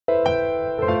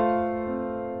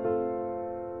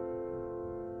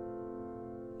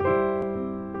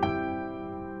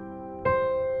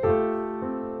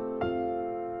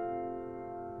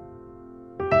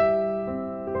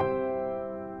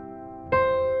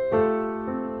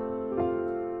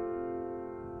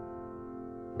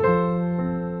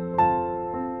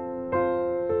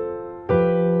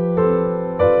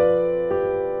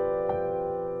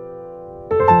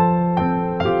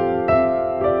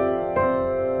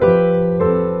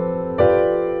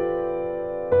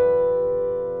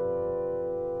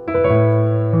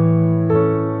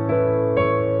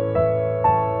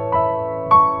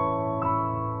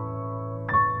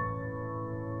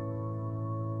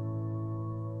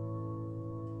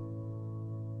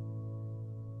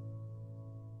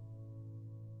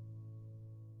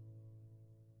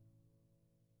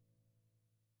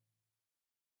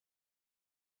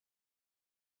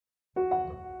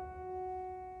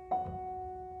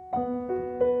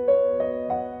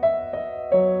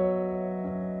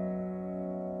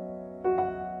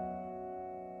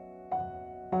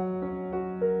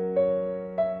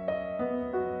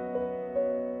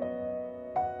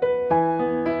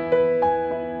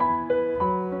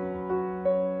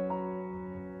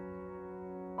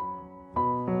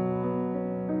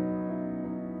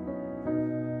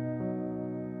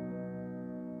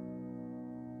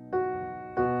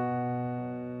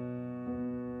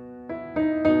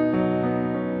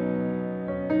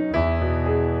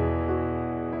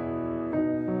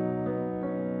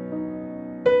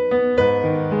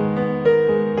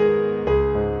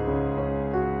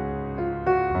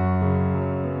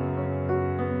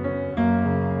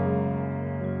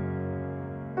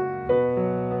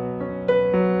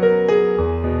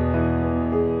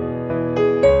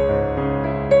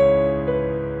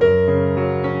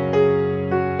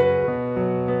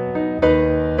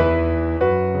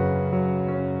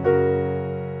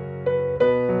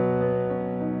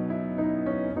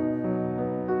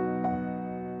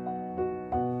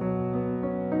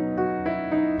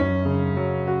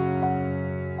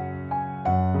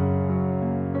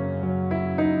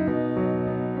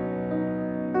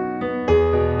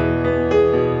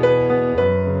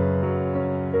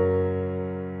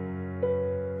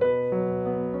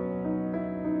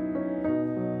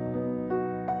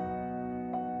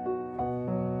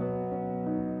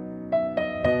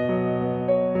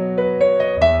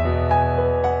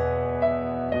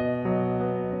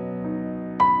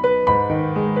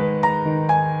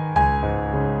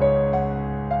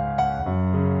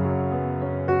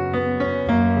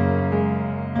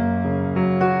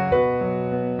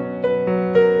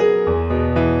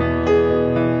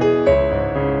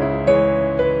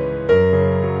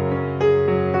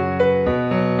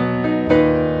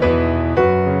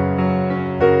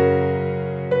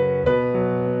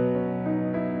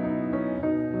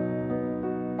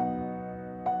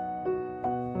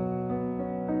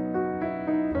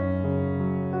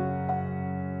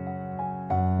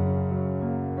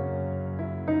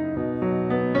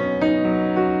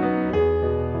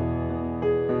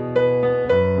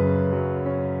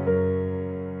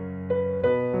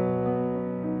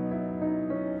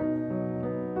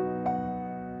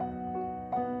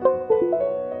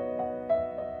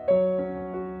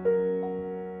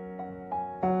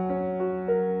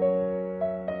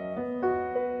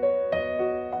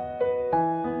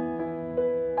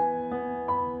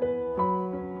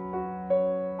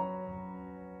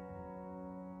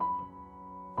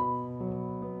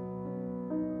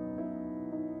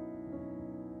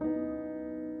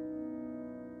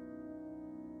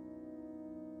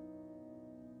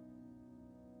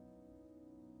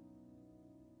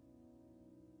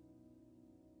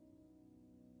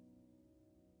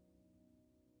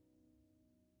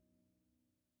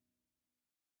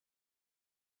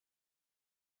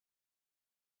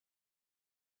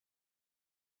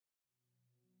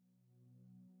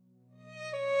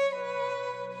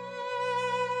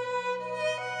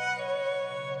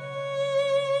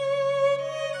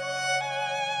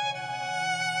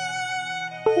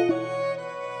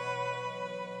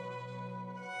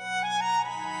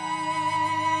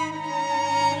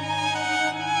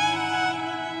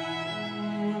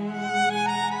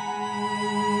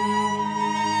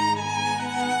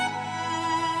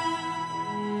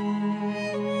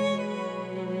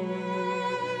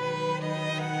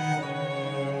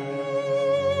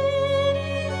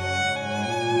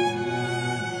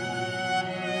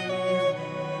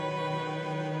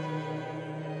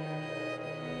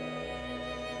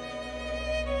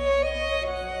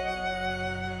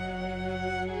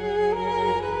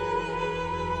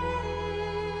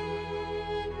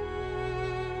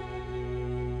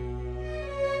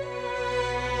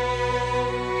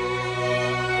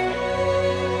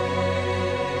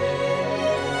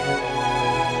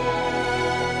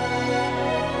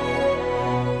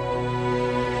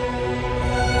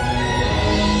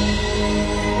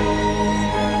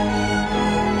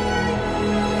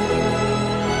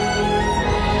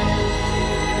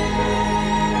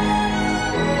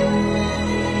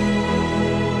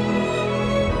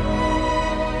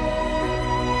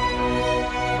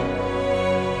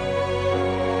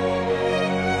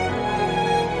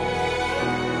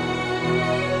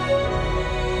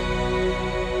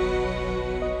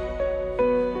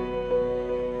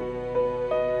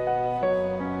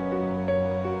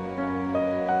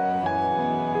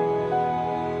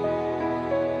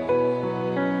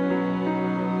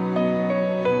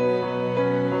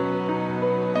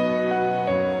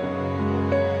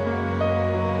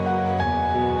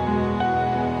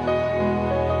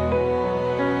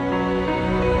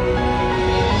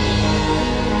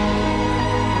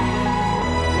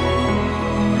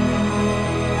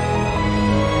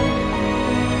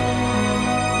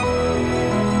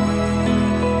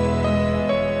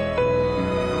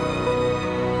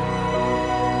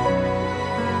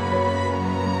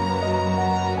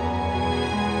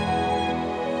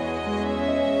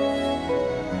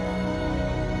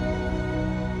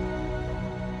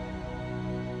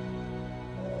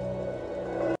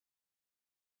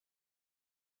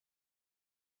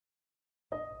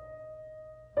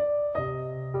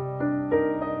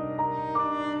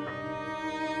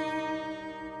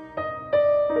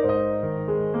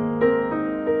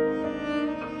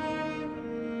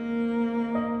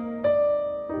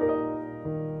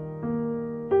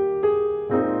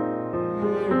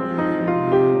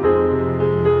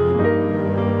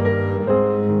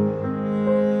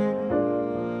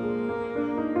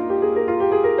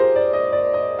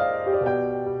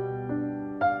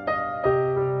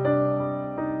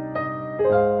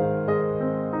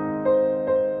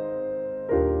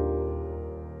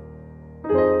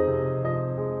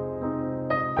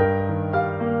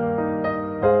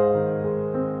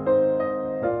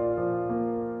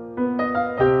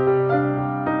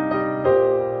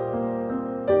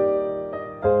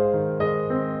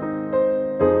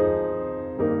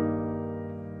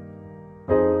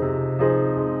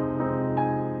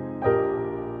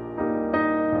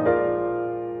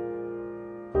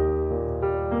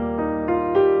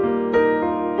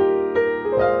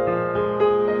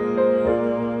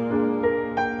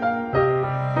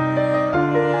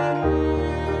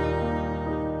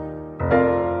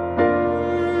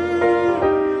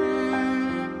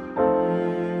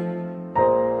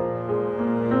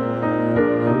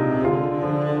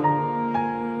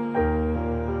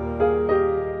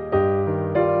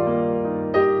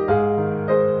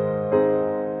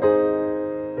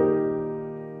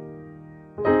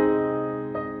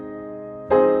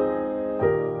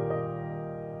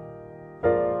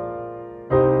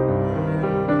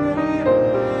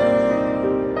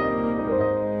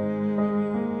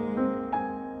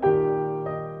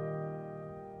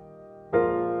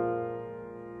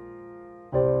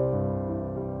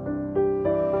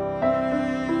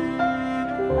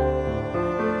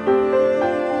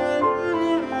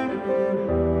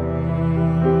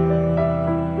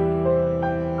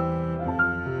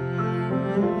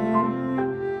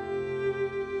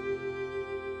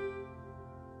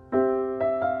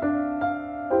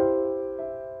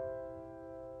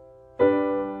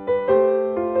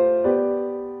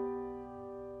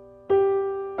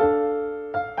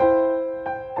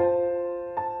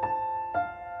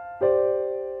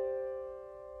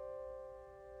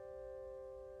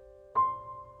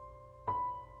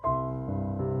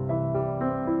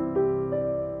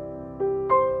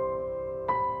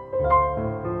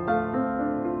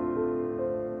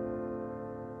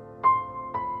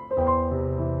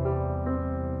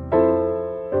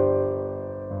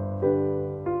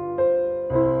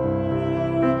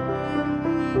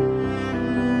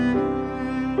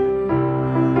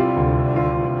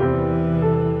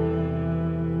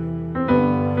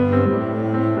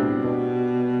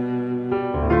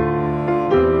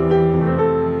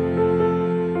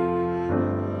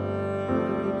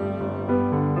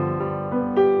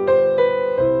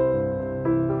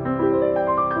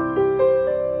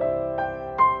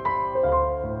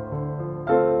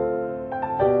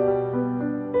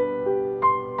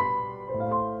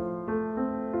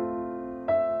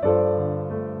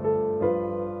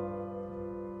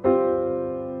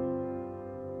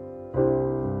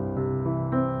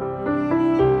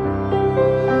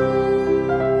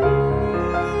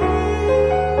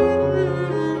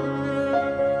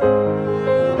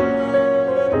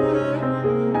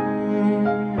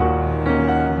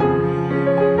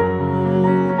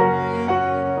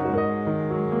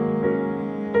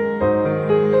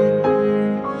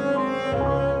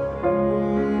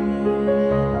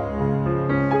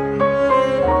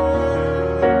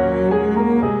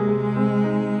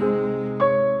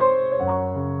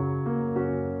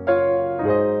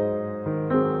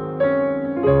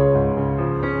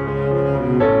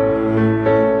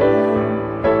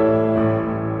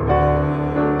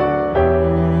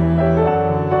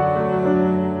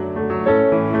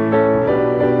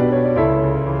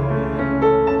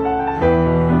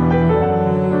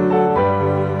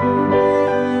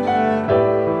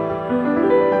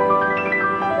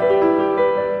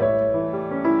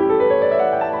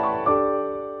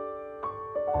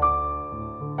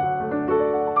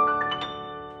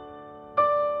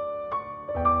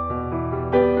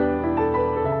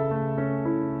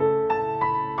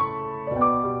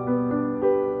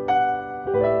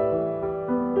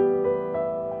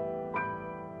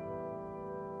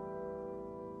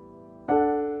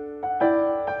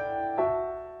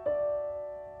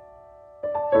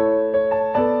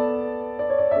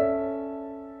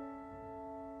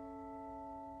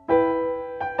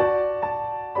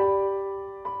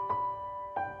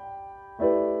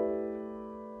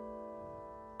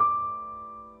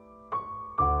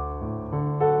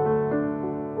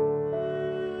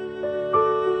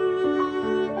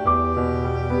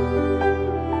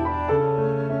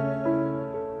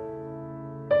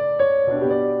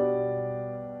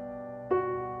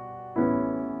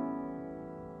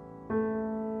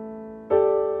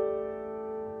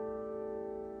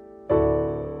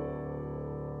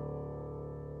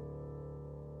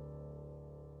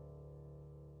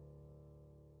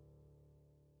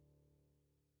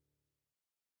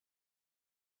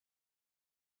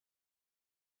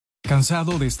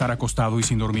¿Cansado de estar acostado y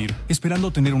sin dormir,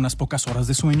 esperando tener unas pocas horas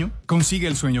de sueño? Consigue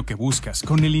el sueño que buscas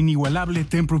con el inigualable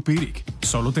Tempur-Pedic.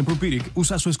 Solo Tempur-Pedic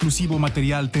usa su exclusivo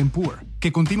material Tempur,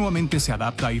 que continuamente se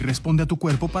adapta y responde a tu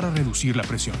cuerpo para reducir la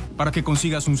presión. Para que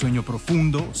consigas un sueño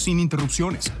profundo, sin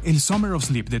interrupciones. El Summer of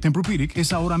Sleep de Tempur-Pedic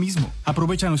es ahora mismo.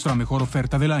 Aprovecha nuestra mejor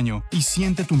oferta del año y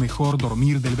siente tu mejor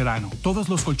dormir del verano. Todos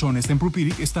los colchones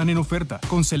Tempur-Pedic están en oferta,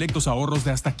 con selectos ahorros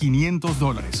de hasta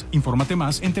 $500. Infórmate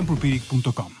más en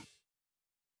tempurpedic.com.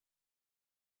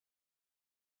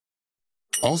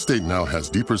 Allstate now has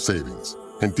deeper savings,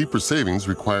 and deeper savings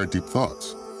require deep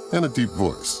thoughts and a deep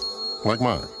voice, like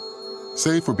mine.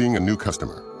 Save for being a new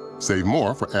customer. Save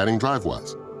more for adding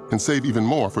DriveWise, and save even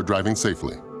more for driving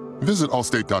safely. Visit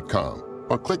allstate.com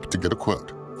or click to get a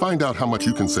quote. Find out how much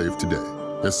you can save today.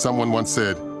 As someone once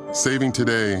said, saving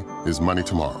today is money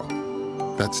tomorrow.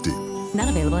 That's deep. Not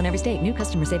available in every state. New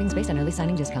customer savings based on early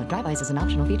signing discount. DriveWise is an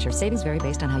optional feature. Savings vary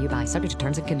based on how you buy. Subject to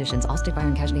terms and conditions. Allstate Fire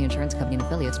and Casualty Insurance Company and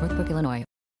affiliates, Northbrook, Illinois.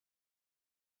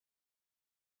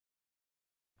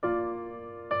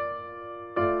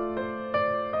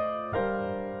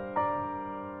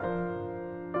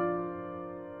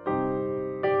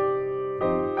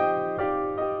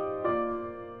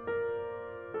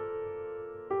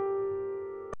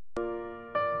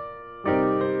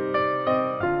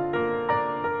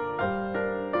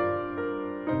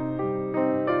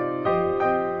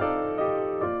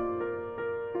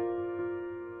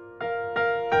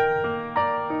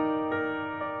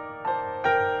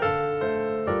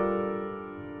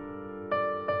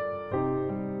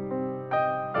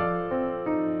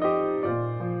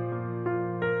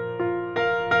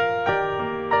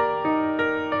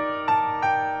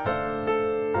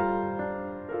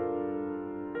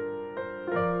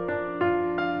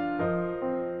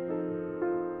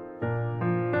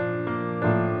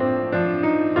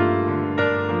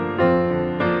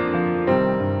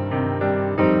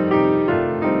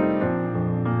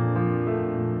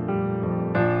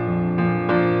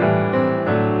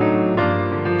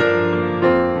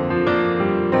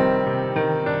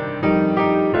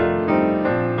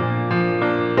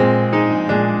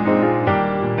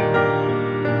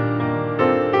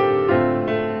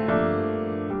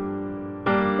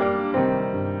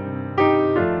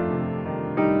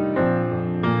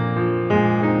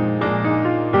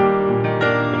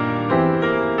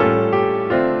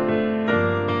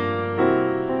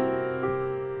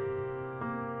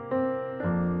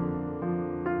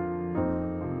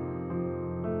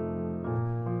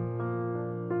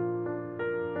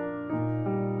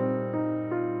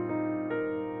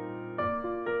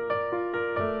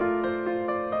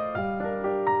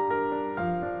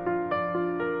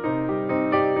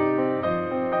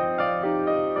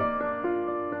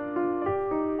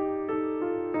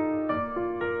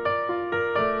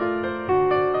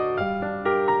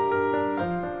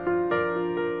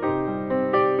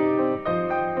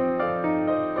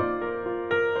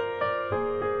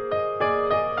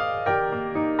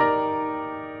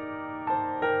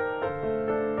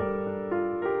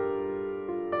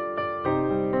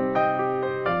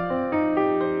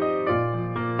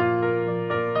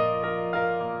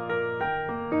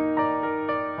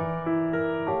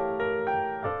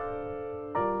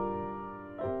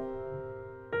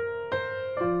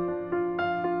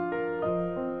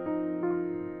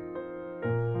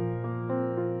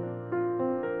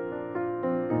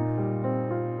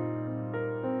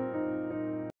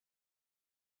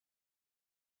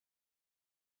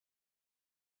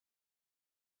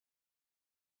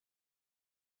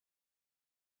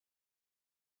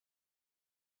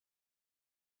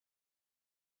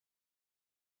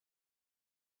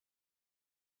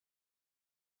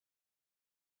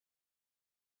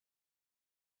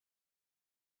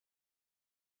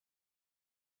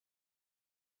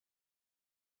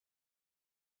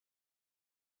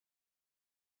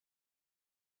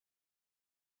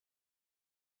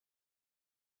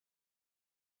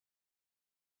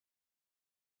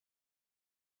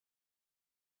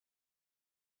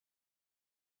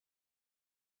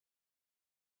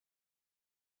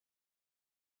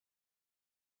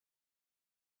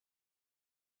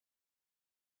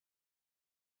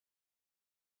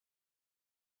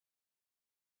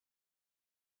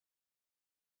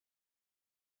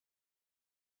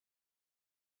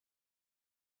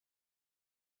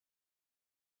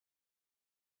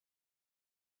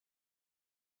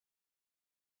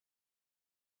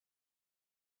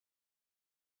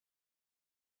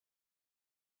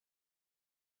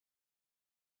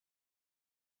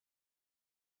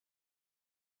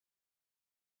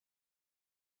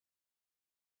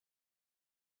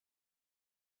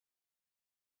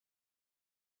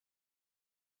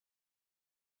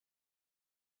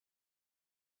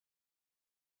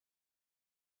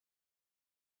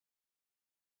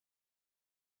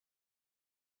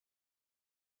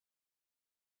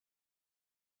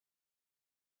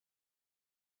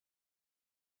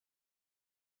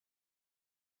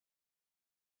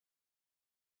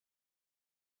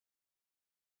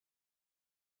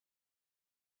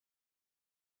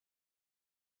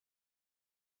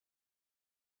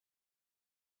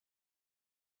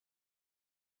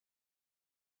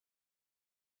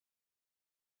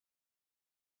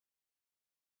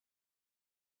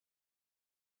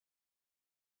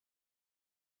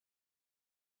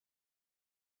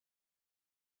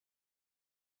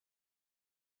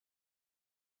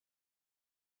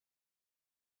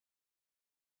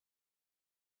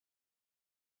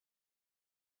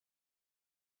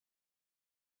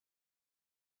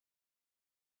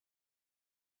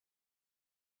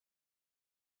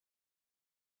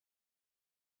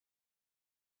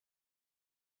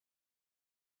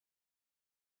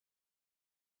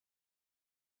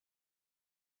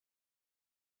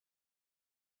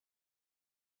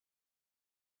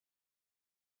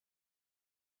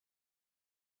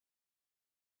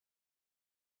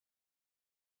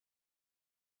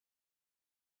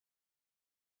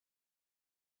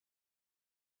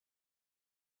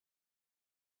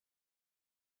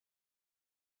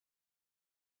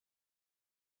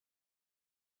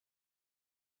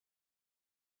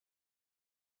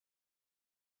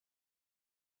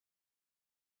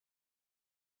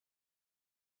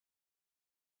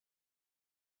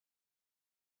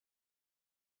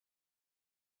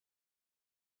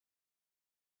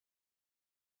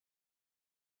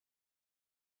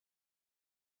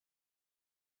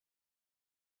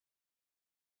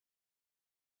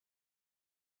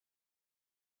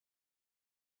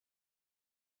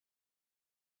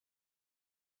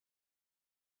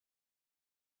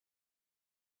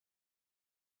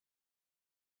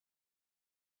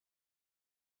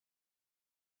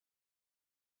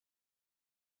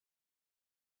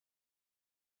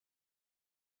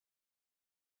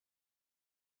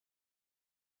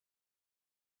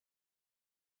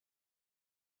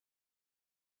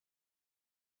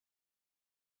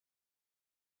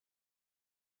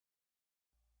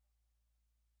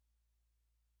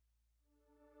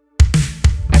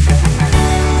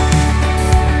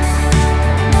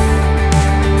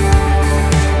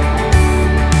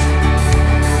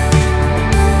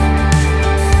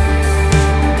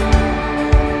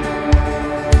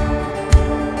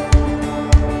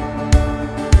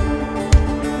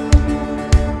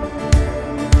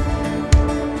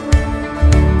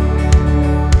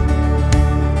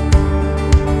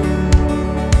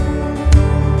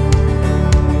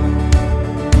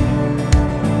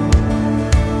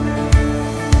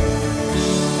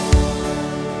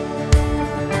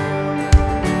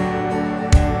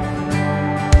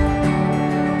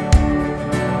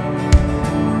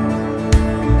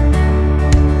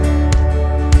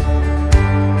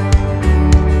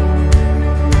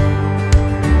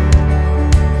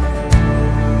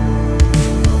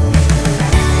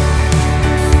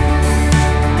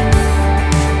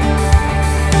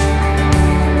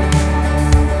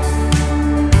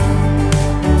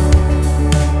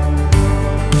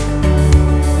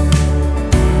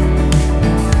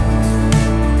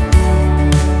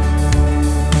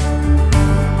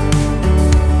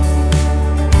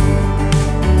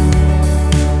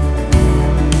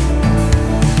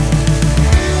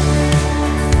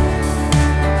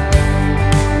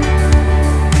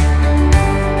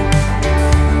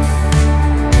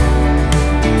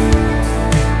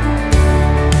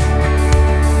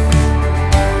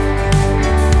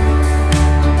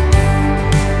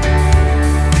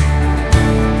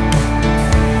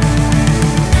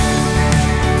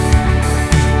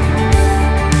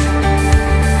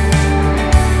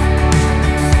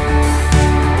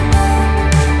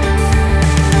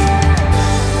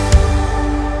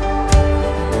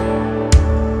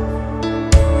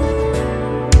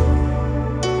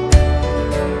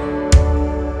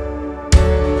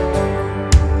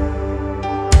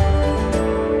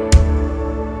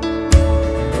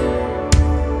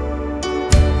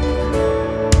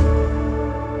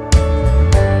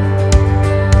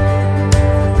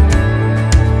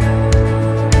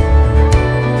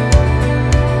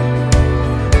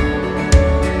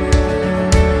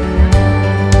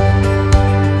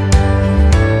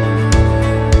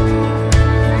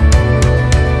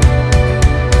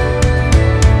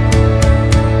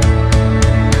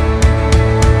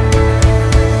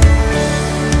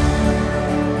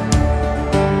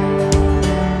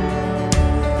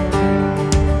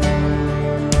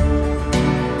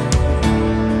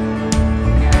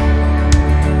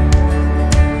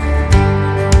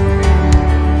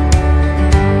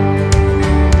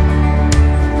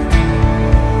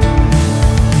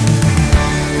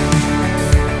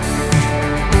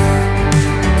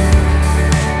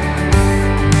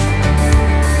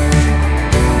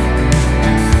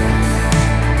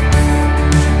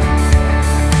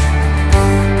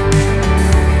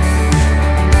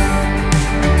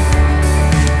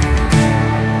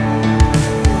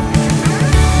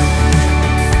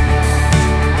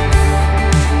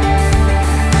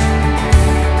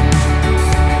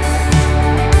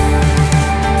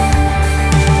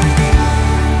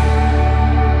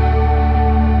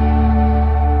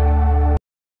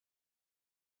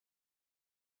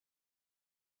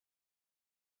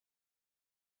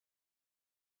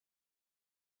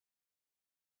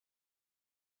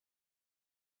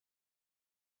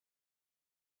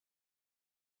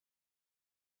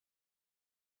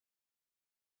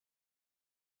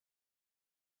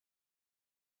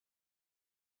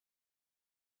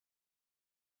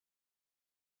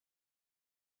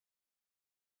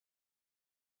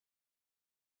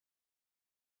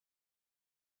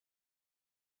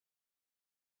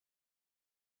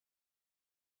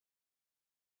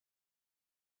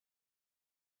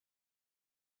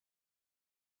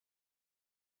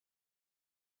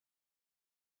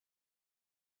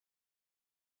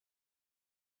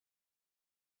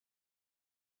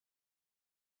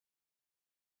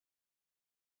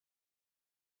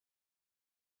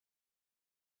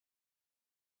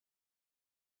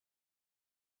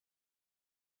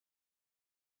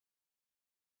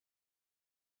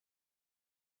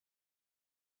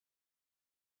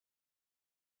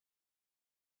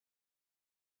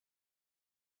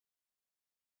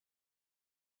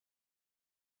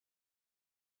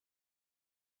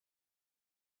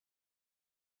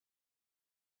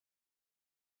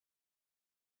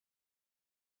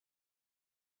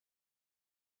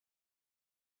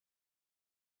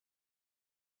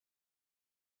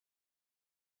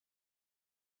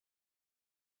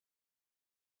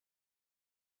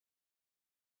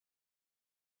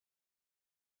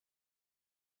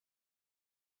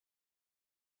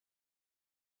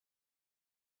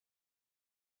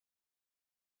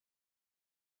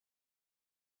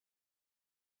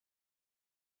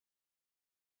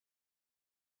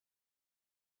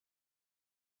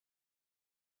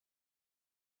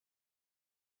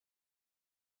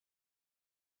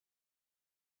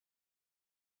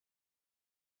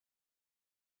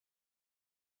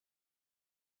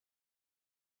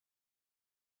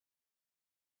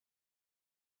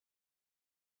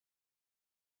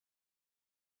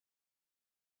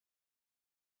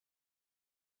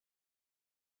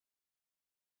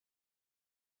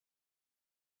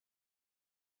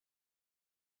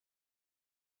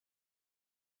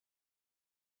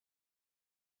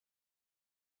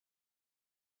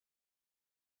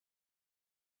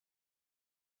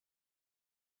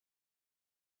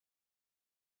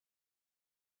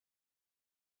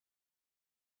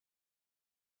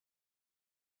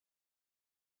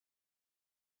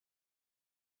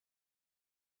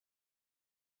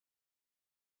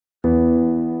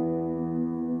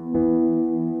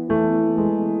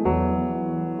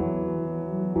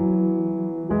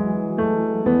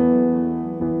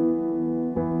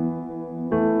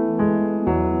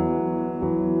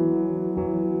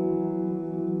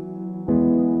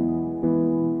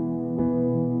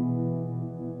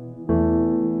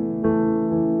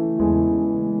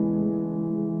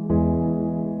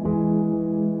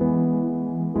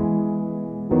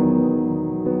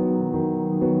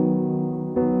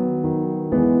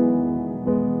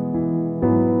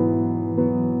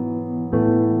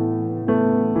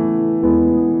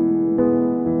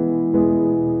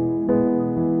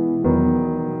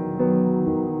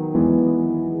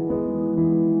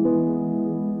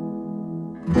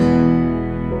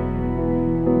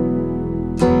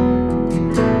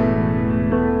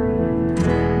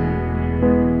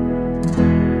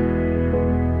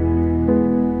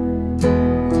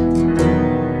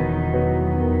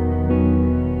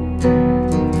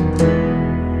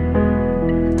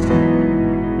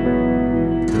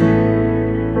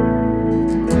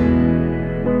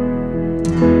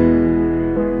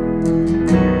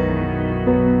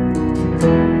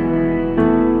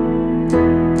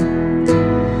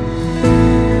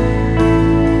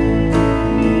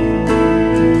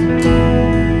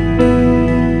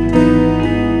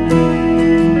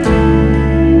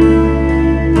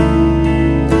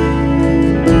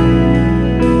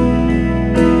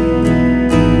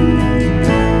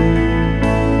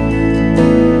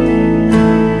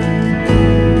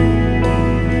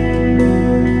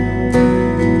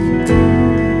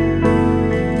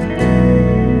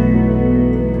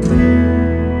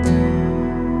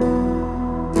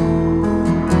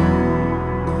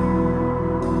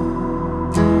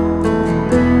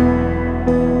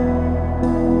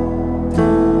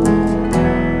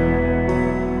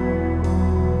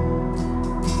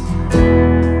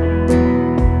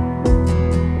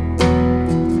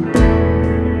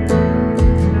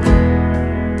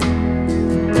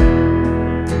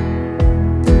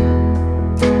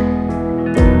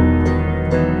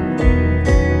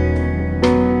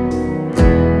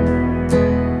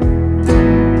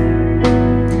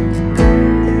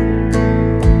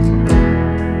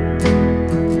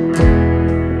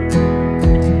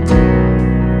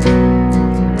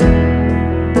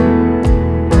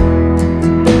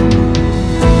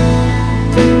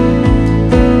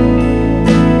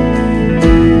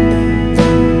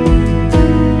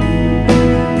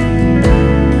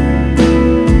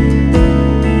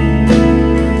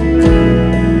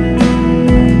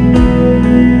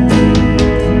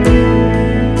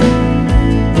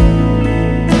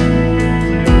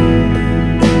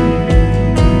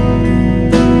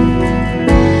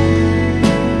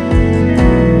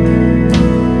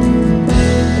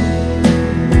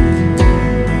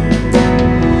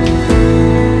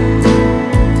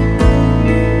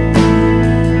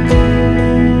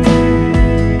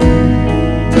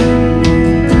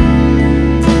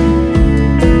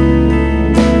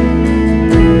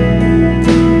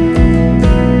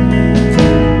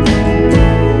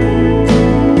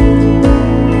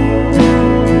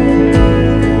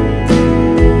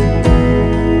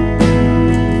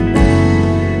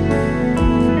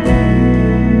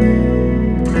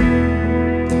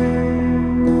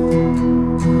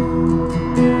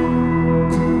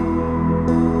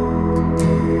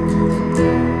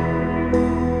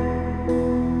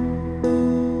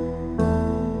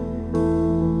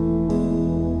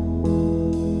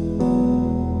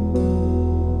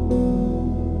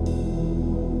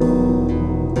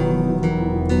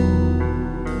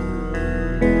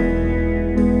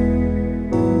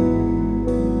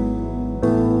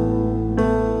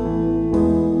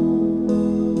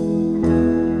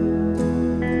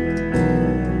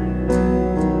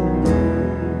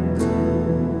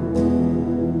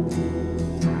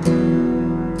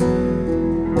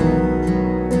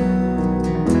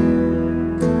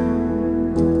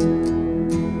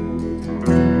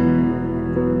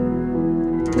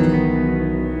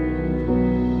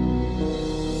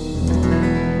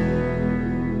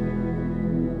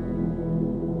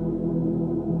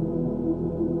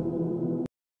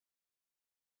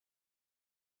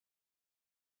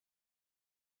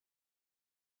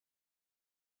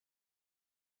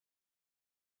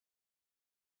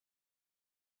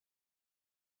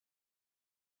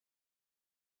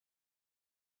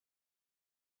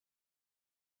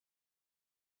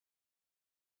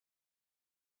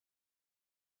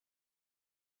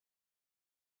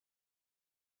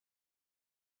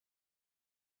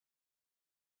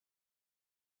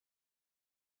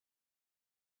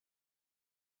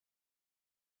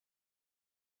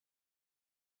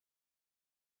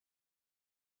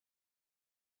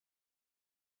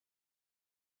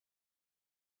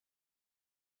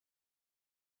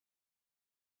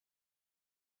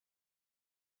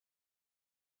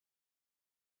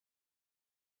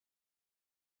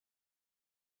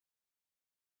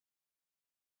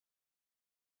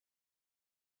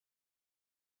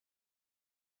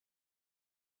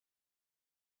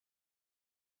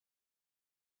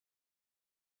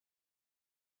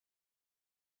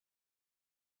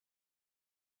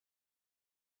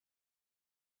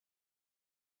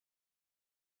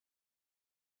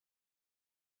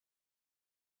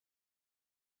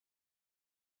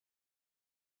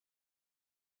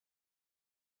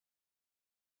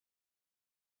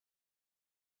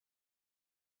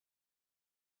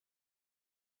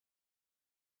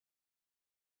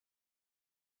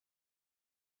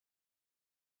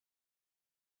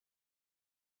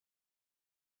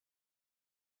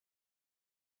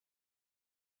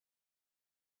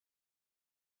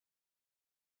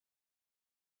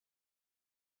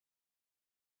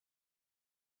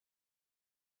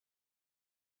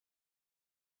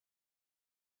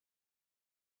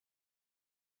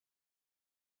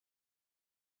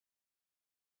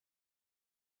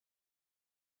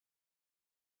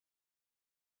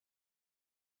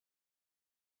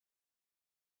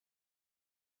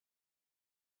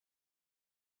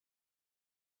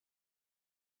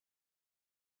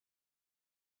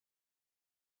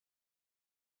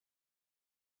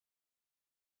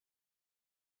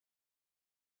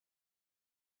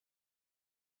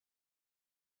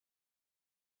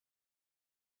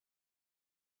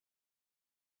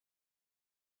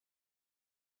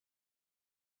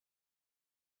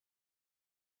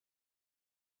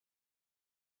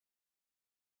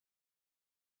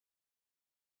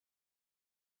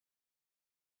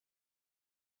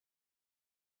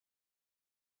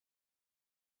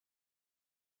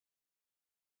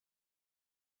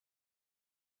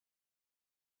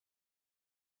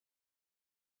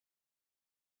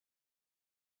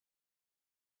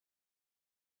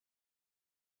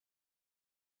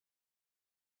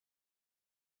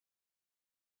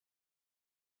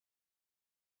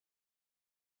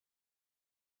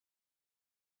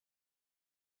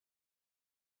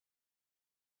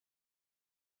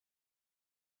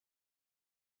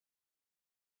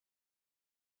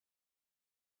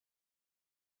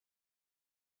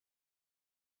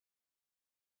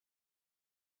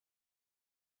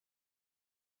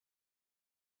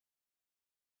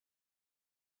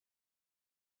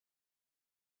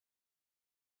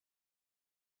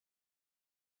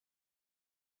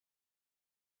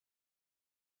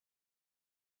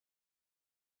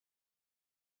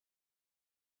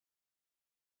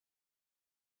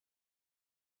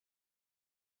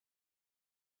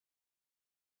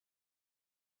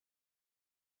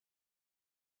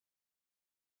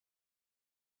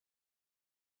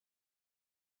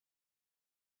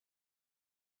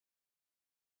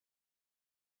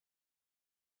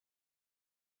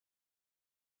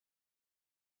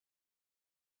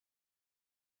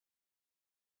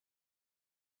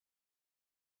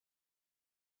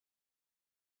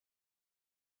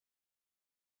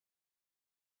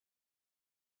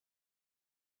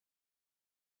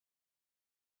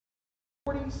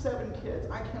 47 kids.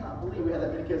 I cannot believe we had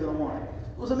that many kids at Awana. It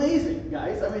was amazing,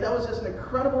 guys. I mean, that was just an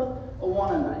incredible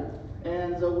Awana night.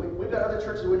 And we've got other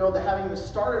churches we know that haven't even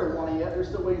started Awana yet. They're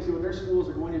still waiting to see what their schools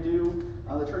are going to do.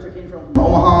 The church I came from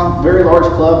Omaha, very large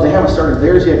club. They haven't started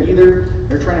theirs yet either.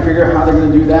 They're trying to figure out how they're going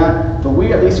to do that. But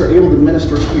we at least are able to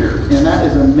minister here. And that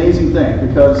is an amazing thing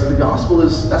because the gospel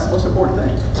that's the most important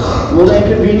thing. It's a little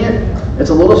inconvenient. It's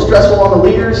a little stressful on the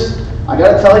leaders. I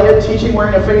got to tell you, teaching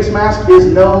wearing a face mask is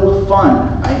no fun.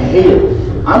 I hate it.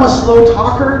 I'm a slow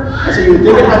talker, and so you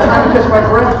think I have time to catch my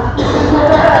breath?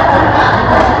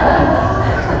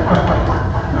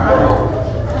 All right.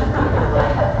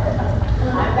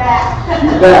 I'm back.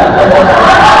 She's back.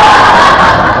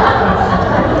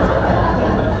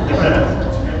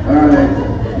 All right.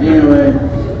 Anyway,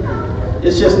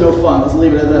 it's just no fun. Let's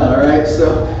leave it at that. All right.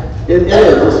 So it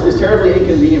is. It's terribly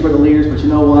inconvenient for the leaders, but you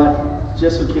know what?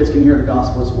 Just so kids can hear the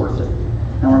gospel, it's worth it.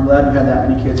 And we're glad we had that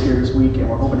many kids here this week, and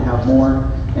we're hoping to have more.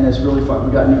 And it's really fun.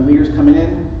 We've got new leaders coming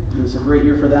in. It's a great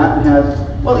year for that. We have,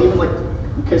 well, even like,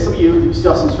 okay, some of you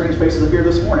still have some strange faces up here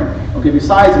this morning. Okay,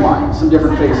 besides mine, some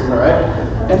different faces, all right?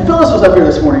 And Phyllis was up here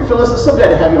this morning. Phyllis, is so glad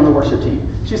to have you on the worship team.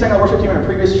 She sang on the worship team in a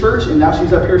previous church, and now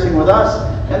she's up here singing with us.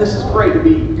 And this is great to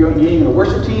be getting in the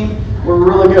worship team. We're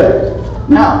really good.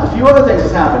 Now, a few other things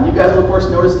has happened. You guys will, of course,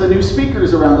 notice the new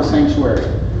speakers around the sanctuary.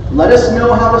 Let us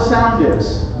know how the sound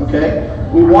is, okay?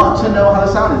 We want to know how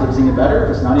the sound is. If it's any better,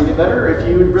 if it's not any better, if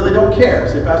you really don't care,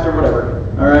 say, Pastor, whatever,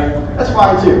 all right? That's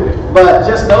fine too. But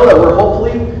just know that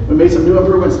we made some new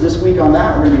improvements this week on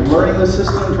that. We're going to be learning the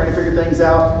system, trying to figure things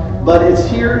out. But it's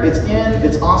here, it's in,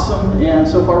 it's awesome, and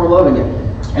so far we're loving it.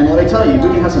 And let me tell you, we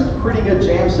can have some pretty good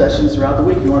jam sessions throughout the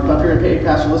week. You want to come here and, hey,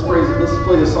 Pastor, let's play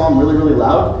this song really, really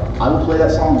loud. I will play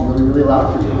that song really, really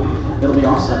loud for you. It'll be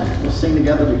awesome. We'll sing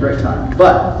together. It'll be a great time.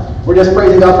 But we're just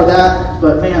praising God for that.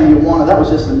 But man, that was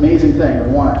just an amazing thing.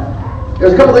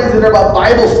 There's a couple things in there about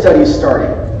Bible studies starting.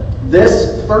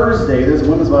 This Thursday, there's a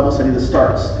women's Bible study that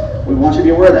starts. We want you to be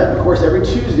aware of that. Of course, every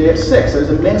Tuesday at 6, there's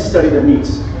a men's study that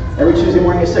meets. Every Tuesday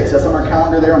morning at 6. That's on our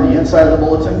calendar there on the inside of the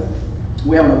bulletin.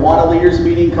 We have an Awana Leaders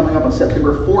meeting coming up on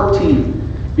September 14.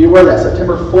 Be aware of that.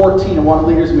 September 14, Awana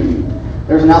Leaders meeting.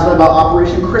 There's an announcement about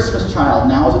Operation Christmas Child.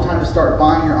 Now is the time to start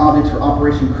buying your objects for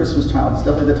Operation Christmas Child. It's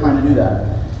definitely the time to do that.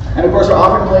 And of course, our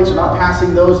offering plates are not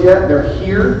passing those yet. They're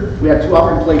here. We have 2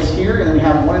 offering plates here, and then we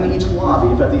have 1 in each lobby.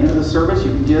 If at the end of the service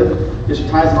you can give just your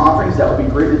tithes and offerings, that would be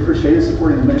greatly appreciated,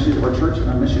 supporting the ministries of our church and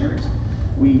our missionaries.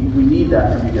 We need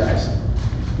that from you guys.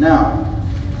 Now,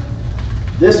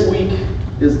 this week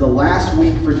is the last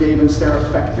week for Dave and Sarah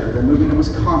Fector. They're moving to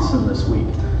Wisconsin this week.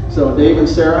 So Dave and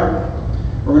Sarah,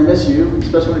 we're going to miss you,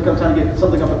 especially when it comes time to get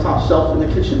something off the top shelf in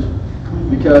the kitchen.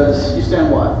 Because you stand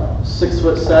what?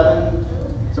 6'7",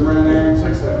 somewhere in there?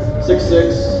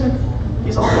 6'6".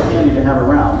 He's also handy to have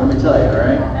around, let me tell you, all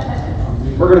right?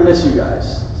 We're going to miss you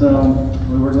guys. So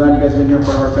we're glad you guys have been here,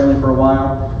 part of our family for a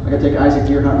while. I got to take Isaac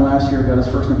deer hunting last year, got his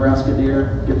first Nebraska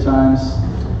deer, good times.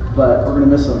 But we're going to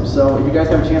miss him. So if you guys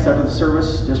have a chance after the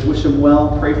service, just wish him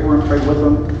well, pray for him, pray with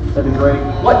him. That'd be great.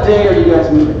 What day are you guys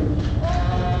moving?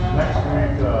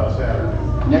 Saturday.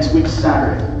 Next week,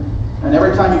 Saturday. And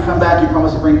every time you come back, you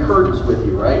promise to bring curds with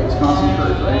you, right? Wisconsin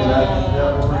curds, right? Is that?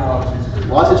 Yeah, we'll bring lots of cheese curds.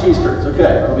 Lots of cheese curds. Okay,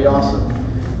 that'll be awesome.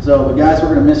 So, but guys,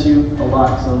 we're going to miss you a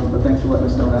lot. So, but thanks for letting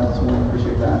us know that. So we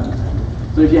appreciate that.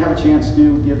 So if you have a chance,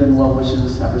 do give them well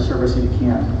wishes after service if you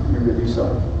can. You're going to do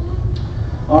so.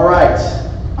 All right.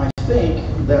 I think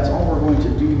that's all we're going to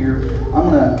do here. I'm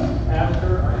going to...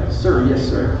 Pastor? Sir, yes,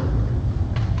 sir.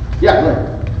 Yeah, go ahead.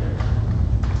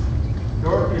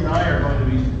 Dorothy and I are going to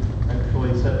be,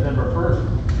 actually September 1st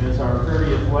is our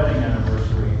 30th wedding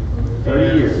anniversary.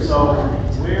 30 years. So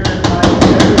we're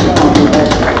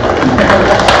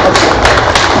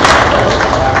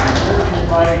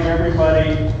inviting everybody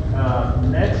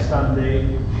next Sunday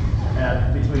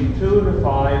at between 2 to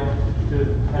 5 to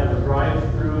have a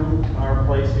drive-through our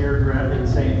place here in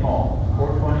St. Paul,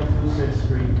 422 6th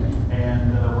Street,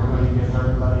 and we're going to give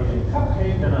everybody a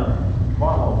cupcake and a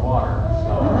bottle of water.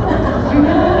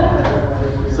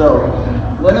 So,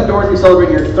 Lynn and Dorothy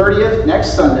celebrating your 30th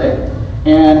next Sunday,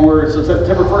 and so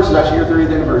September 1st is actually your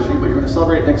 30th anniversary, but you're going to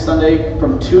celebrate next Sunday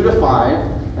from 2 to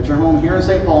 5 at your home here in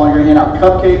St. Paul, and you're going to hand out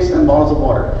cupcakes and bottles of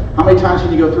water. How many times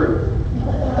can you go through?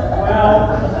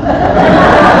 Well,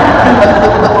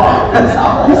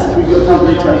 we go through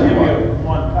only give you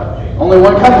one cupcake. Only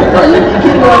one cupcake, right? You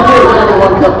keep going through, but only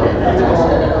one cupcake. That's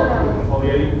awesome. Oh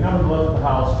yeah, you can come and look at the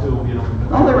house too. You know.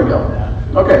 Oh, there we go.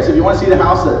 Okay, so if you want to see the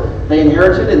house that they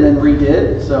inherited and then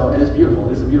redid, and it's beautiful.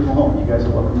 It's a beautiful home. You guys are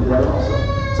welcome to do that also.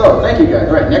 So, thank you guys.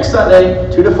 All right, next Sunday,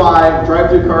 2 to 5,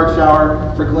 drive-through card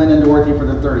shower for Glenn and Dorothy for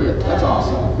the 30th. That's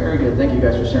awesome. Very good. Thank you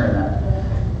guys for sharing that.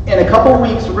 In a couple of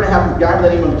weeks, we're going to have a guy by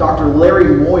the name of Dr. Larry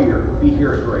Moyer be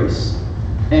here at Grace.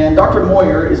 And Dr.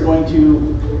 Moyer is going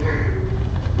to,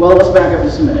 well, let's back up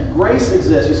just a minute. Grace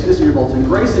exists. You see this in your bulletin.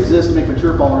 Grace exists to make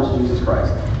mature followers of Jesus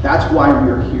Christ. That's why we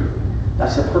are here.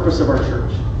 That's the purpose of our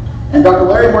church. And Dr.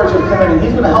 Larry Moore is going to come in and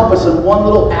he's going to help us in one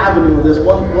little avenue of this,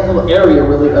 one little area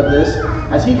really of this.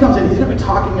 As he comes in, he's going to be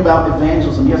talking about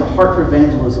evangelism. He has a heart for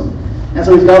evangelism. And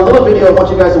so he's got a little video I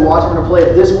want you guys to watch. We're going to play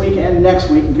it this week and next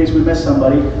week in case we miss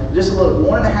somebody. Just a little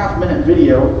 1.5 minute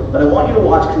video that I want you to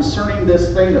watch concerning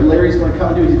this thing that Larry's going to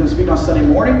come and do. He's going to speak on Sunday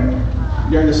morning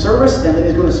during the service, and then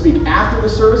he's going to speak after the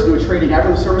service, do a training after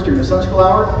the service during the Sunday school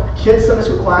hour. Kids' Sunday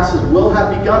school classes will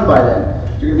have begun by then.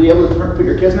 You're going to be able to put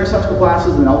your kids in their Sunday school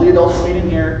classes, and all the adults will meet in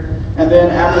here. And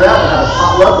then after that, we'll have a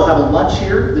potluck, we'll have a lunch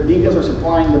here. The deacons are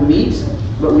supplying the meat,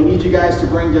 but we need you guys to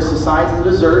bring just the sides and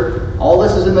the dessert. All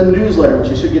this is in the newsletter, which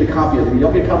you should get a copy of. If you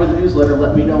don't get a copy of the newsletter,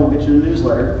 let me know. We'll get you the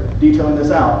newsletter detailing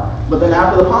this out. But then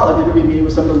after the potluck, you're going to be meeting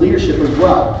with some of the leadership as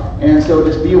well. And so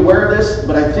just be aware of this,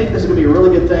 but I think this is going to be a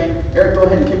really good thing. Eric, go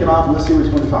ahead and kick it off, and let's see what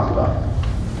he's going to talk about.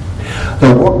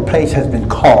 The workplace has been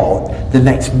called the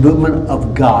next movement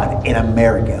of God in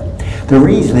America. The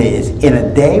reason is, in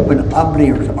a day when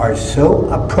unbelievers are so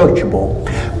approachable,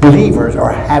 believers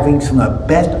are having some of the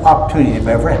best opportunities they've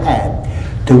ever had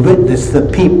to witness the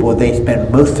people they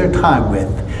spend most of their time with,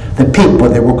 the people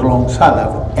they work alongside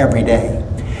of every day.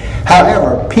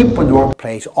 However, people in the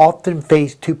workplace often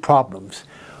face two problems.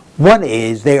 One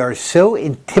is they are so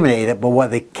intimidated by what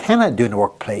they cannot do in the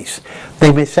workplace,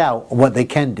 they miss out on what they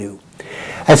can do.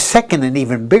 A second and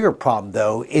even bigger problem,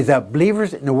 though, is that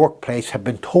believers in the workplace have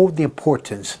been told the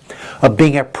importance of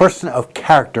being a person of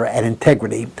character and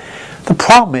integrity. The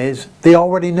problem is they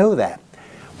already know that.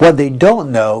 What they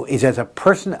don't know is, as a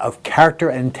person of character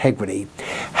and integrity,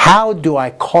 how do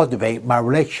I cultivate my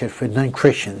relationships with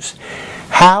non-Christians?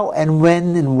 How and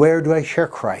when and where do I share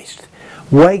Christ?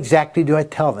 What exactly do I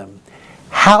tell them?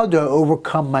 How do I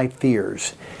overcome my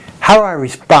fears? How do I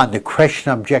respond to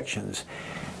Christian objections?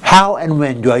 How and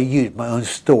when do I use my own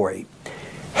story?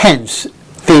 Hence,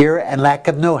 fear and lack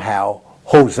of know-how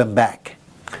holds them back.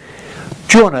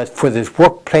 Join us for this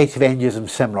Workplace Evangelism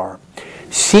Seminar.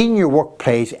 Seeing your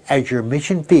workplace as your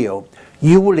mission field,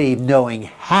 you will leave knowing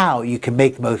how you can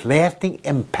make the most lasting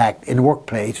impact in the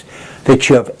workplace that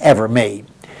you have ever made.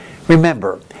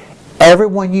 Remember,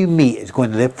 everyone you meet is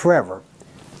going to live forever.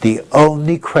 The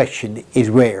only question is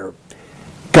where.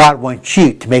 God wants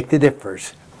you to make the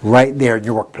difference right there in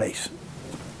your workplace.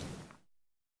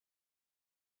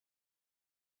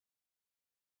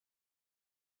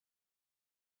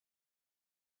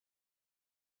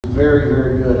 Very,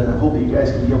 very good, and I hope that you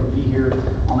guys can be able to be here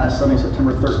on that Sunday,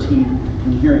 September 13th,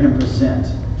 and hear him present.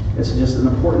 It's just an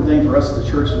important thing for us as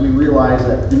a church that we realize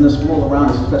that in this world around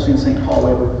us, especially in St. Paul,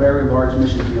 we have a very large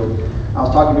mission field. I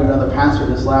was talking to another pastor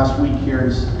this last week here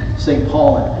in St.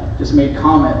 Paul, and just made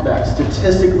comment that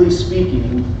statistically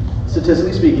speaking,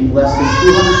 less than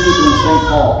 200 people in St.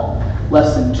 Paul,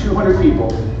 less than 200 people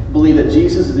believe that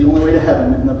Jesus is the only way to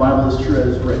heaven and the Bible is true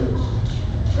as written.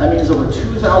 That means over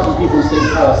 2,000 people in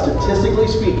St. Paul, statistically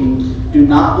speaking, do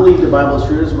not believe the Bible is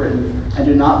true as written and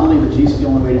do not believe that Jesus is the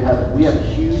only way to heaven. We have a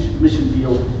huge mission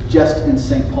field just in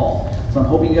St. Paul. So I'm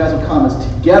hoping you guys will come as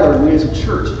together we as a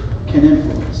church can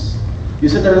influence. You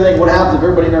sit there and think, what happens if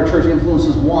everybody in our church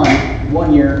influences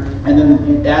one year, and then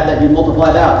you add that, you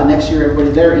multiply that out, the next year everybody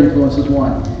there influences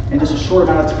one. In just a short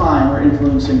amount of time, we're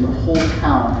influencing the whole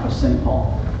town of St.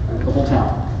 Paul. The whole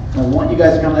town. And I want you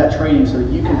guys to come to that training so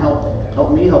that you can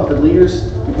help me, help the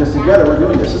leaders, because together we're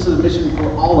doing this. This is a mission for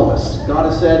all of us. God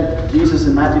has said, Jesus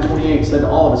in Matthew 28 said to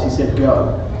all of us, he said,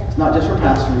 go. It's not just for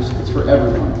pastors, it's for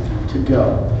everyone to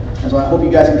go. And so I hope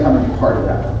you guys can come and be part of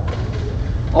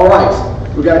that. All right.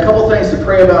 We've got a couple things to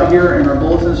pray about here in our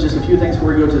bulletins, just a few things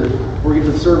before we get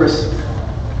to the service.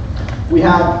 We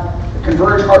have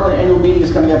Converge Heartland annual meeting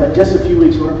is coming up in just a few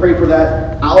weeks. We want to pray for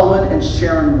that. Alvin and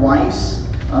Sharon Weiss,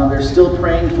 they're still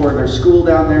praying for their school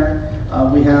down there.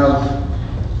 We have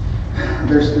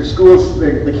their schools,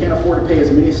 they can't afford to pay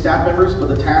as many staff members, but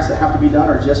the tasks that have to be done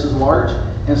are just as large.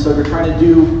 And so they're trying to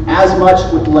do as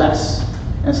much with less.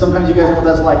 And sometimes you guys know what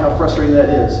that's like, how frustrating that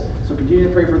is. So continue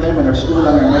to pray for them and their school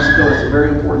down there in Mexico. It's a very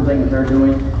important thing that they're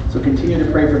doing. So continue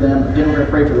to pray for them. Again, we're going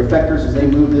to pray for the effectors as they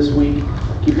move this week.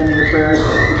 Keep them in your prayers.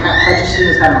 Pat Hutchison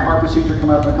is having a heart procedure come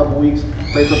up in a couple weeks.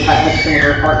 Pray for Pat Hutchison with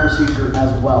her heart procedure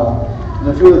as well. And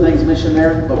a few other things mentioned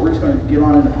there, but we're just going to get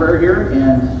on into prayer here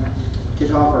and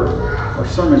kick off our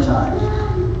sermon time.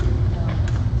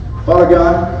 Father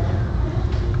God,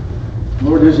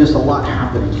 Lord, there's just a lot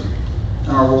happening in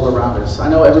our world around us. I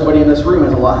know everybody in this room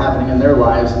has a lot happening in their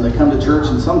lives, and they come to church,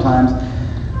 and sometimes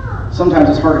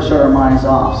it's hard to shut our minds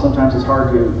off. Sometimes it's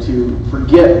hard to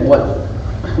forget what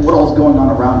all is going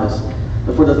on around us.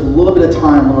 But for this little bit of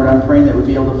time, Lord, I'm praying that we'd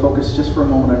be able to focus just for a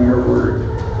moment on your word.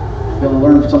 Be able to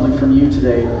learn something from you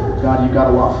today. God, you've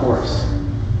got a lot for us.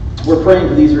 We're praying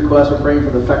for these requests. We're praying for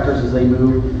the effectors as they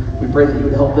move. We pray that you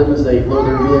would help them as they load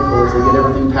their vehicle, as they get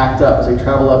everything packed up, as they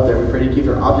travel up there. We pray to keep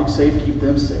their objects safe, keep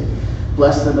them safe.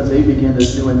 Bless them as they begin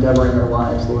this new endeavor in their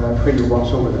lives, Lord. I pray you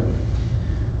watch over them.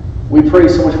 We pray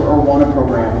so much for our Awana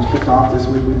program, which kicked off this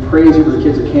week. We praise you for the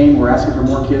kids that came. We're asking for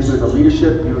more kids with the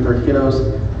leadership, you with our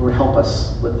kiddos. Lord, help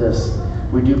us with this.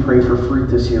 We do pray for fruit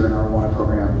this year in our Awana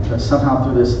program, that somehow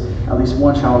through this, at least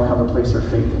one child will come to place their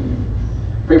faith in you.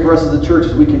 Pray for us as a church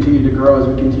as we continue to grow, as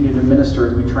we continue to minister,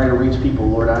 as we try to reach people,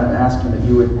 Lord. I'm asking that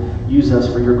you would use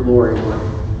us for your glory, Lord.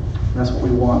 That's what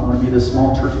we want. We want to be this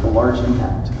small church with a large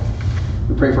impact.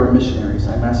 We pray for our missionaries.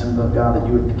 I'm asking, God, that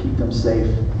you would keep them safe.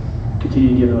 Continue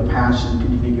to give them a passion.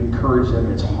 Continue to encourage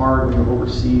them. It's hard when you're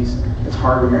overseas. It's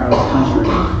hard when you're out of the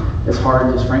country. It's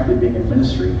hard just frankly being in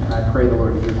ministry. And I pray, the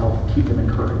Lord, that you would help keep them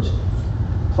encouraged.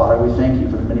 Father, we thank you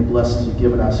for the many blessings you've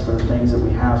given us, for the things that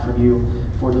we have from you,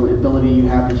 for the ability you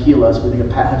have to heal us. We think of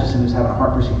Pat Hutchison, who's having a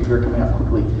heart procedure here coming up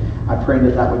quickly. I pray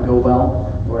that that would go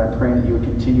well. Lord, I pray that you would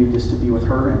continue just to be with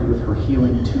her and be with her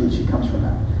healing too as she comes from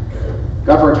that.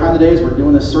 God, for our time today as we're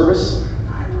doing this service,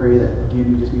 I pray that,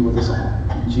 again, you just be with us all.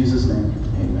 In Jesus' name,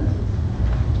 amen.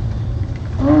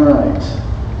 All right.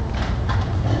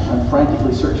 I'm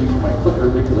frantically searching for my clicker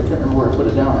because I can't remember where I put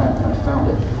it down at, and I found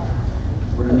it.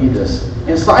 We're going to need this.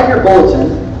 Inside your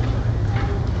bulletin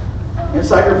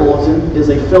is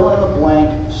a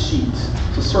fill-in-the-blank sheet.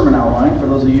 It's a sermon outline for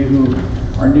those of you who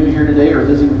are new here today or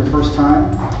visiting for the first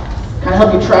time. Kind of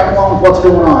help you track along with what's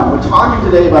going on. We're talking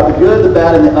today about the good, the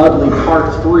bad, and the ugly,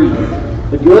 part 3.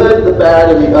 The good, the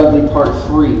bad, and the ugly, part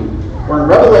 3. We're in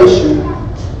Revelation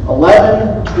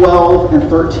 11, 12, and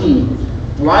 13.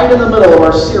 Right in the middle of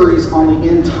our series on the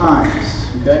end times.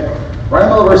 Okay? Right in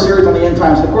the middle of our series on the end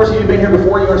times. Of course, if you've been here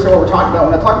before, you understand what we're talking about.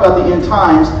 When I talk about the end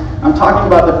times, I'm talking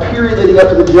about the period leading up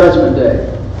to the judgment day.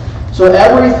 So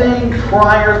everything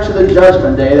prior to the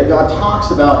judgment day that God talks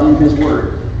about in his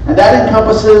word. And that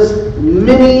encompasses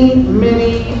many,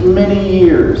 many, many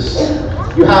years.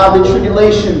 You have the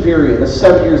tribulation period, that's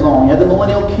 7 years long. You have the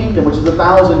millennial kingdom, which is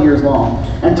 1,000 years long.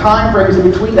 And time frames in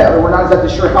between that, where we're not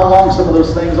exactly sure how long some of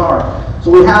those things are. So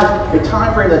we have a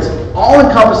time frame that's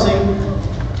all-encompassing,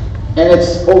 and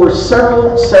it's over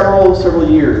several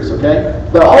years, okay?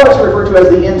 But all it's referred to as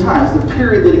the end times, the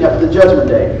period leading up to the judgment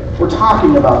day. We're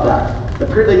talking about that, the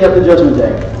period leading up to the judgment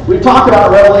day. We talked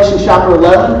about Revelation chapter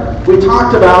 11. We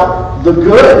talked about the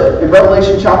good in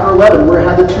Revelation chapter 11, where it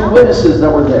had the 2 witnesses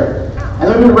that were there. And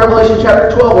then we moved to Revelation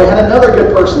chapter 12. We had another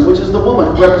good person, which is the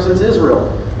woman who represents Israel.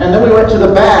 And then we went to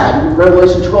the bad. In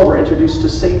Revelation 12, we're introduced to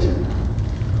Satan.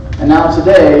 And now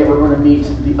today, we're going to meet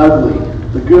the ugly,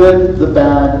 the good, the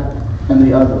bad, and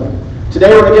the ugly.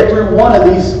 Today, we're going to get through one of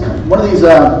these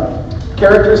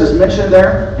characters as mentioned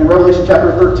there in Revelation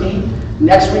chapter 13.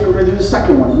 Next week, we're going to do the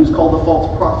second one, who's called the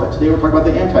false prophet. Today, we're talking about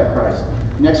the antichrist.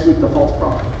 Next week, the false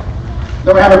prophet.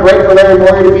 Then we're going to have a break for Larry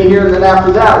Morgan to be here, and then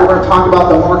after that, we're going to talk about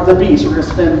the mark of the beast. We're going to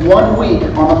spend 1 week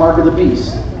on the mark of the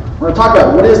beast. We're going to talk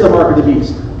about what is the mark of the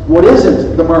beast, what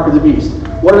isn't the mark of the beast,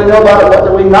 what do we know about it,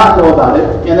 what do we not know about it,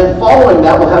 and then following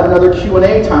that, we'll have another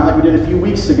Q&A time like we did a few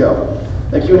weeks ago.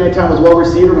 That Q&A time was well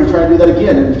received. We're going to try to do that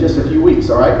again in just a few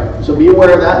weeks, all right? So be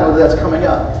aware of that, know that that's coming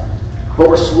up. But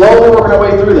we're slowly working our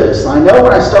way through this. I know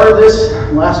when I started this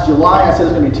last July, I said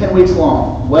it's going to be 10 weeks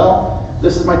long. Well,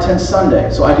 this is my 10th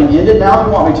Sunday, so I can end it now if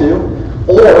you want me to,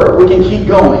 or we can keep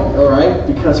going, all right?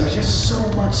 Because there's just so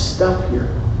much stuff here.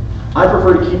 I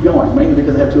prefer to keep going, mainly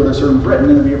because I have 2 other sermons written,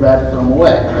 and it'd be bad to throw them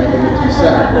away, all right? They get too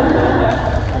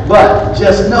sad. But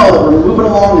just know that we're moving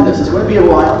along in this. It's going to be a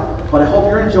while, but I hope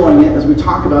you're enjoying it as we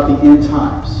talk about the end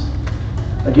times.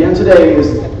 Again, today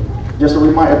is just a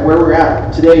reminder of where we're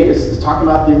at. Today is talking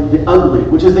about the ugly,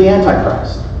 which is the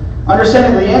Antichrist.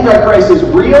 Understanding the Antichrist is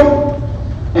real,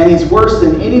 and he's worse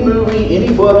than any movie,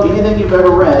 any book, anything you've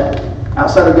ever read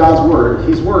outside of God's Word.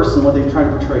 He's worse than what they've tried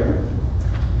to portray him.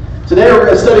 Today we're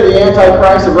going to study the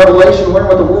Antichrist of Revelation and learn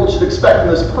what the world should expect from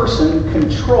this person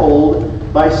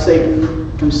controlled by Satan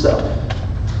himself,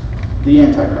 the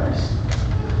Antichrist.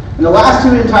 In the last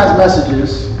 2 end times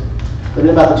messages, they've been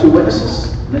about the 2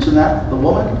 witnesses. I mentioned that, the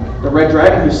woman, the red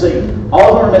dragon, who's Satan.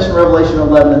 All of them are mentioned in Revelation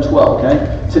 11 and 12,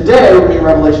 okay? Today we're going to be in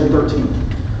Revelation 13.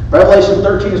 Revelation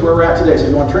 13 is where we're at today. So if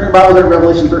you want to turn your Bible there to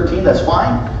Revelation 13, that's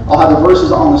fine. I'll have the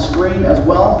verses on the screen as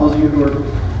well. Those of you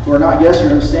who or not guess, you're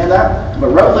going to understand that. But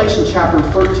Revelation chapter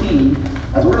 13,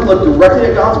 as we're going to look directly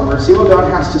at God's Word, see what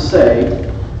God has to say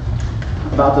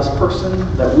about this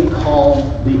person that we call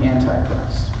the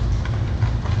Antichrist.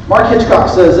 Mark Hitchcock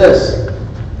says this.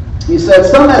 He said,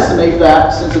 some estimate that,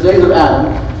 since the days of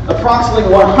Adam,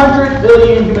 approximately 100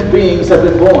 billion human beings have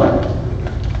been born.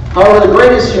 However, the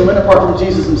greatest human, apart from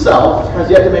Jesus himself, has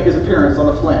yet to make his appearance on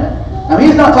the planet. Now,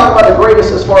 he's not talking about the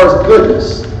greatest as far as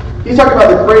goodness. He's talking about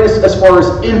the greatest as far as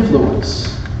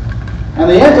influence. And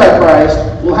the Antichrist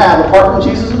will have, apart from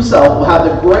Jesus himself, will have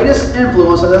the greatest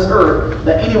influence on this earth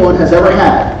that anyone has ever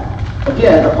had.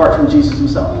 Again, apart from Jesus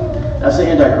himself. That's the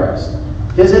Antichrist.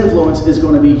 His influence is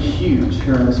going to be huge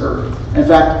here on this earth. In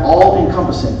fact,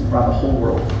 all-encompassing around the whole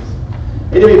world.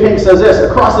 A.W. Pink says this,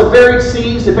 across the varied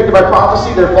scenes depicted by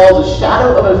prophecy, there falls a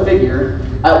shadow of a figure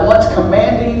at once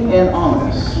commanding and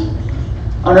ominous.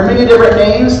 Under many different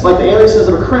names, like the aliases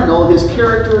of a criminal, his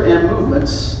character and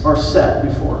movements are set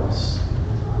before us.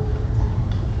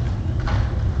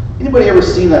 Anybody ever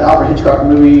seen that Alfred Hitchcock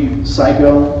movie,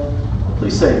 Psycho?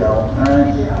 Please say no. All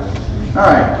right. Yeah.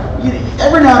 All right.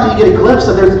 Every now and then you get a glimpse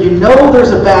of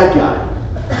there's a bad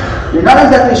guy. You're not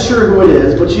exactly sure who it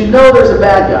is, but you know there's a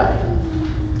bad guy.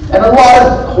 And a lot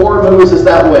of horror movies is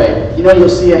that way. You know, you'll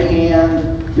see a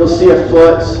hand, you'll see a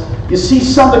foot, you see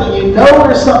something, and you know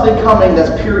there's something coming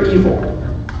that's pure evil.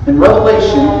 In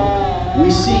Revelation, we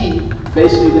see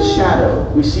basically the shadow,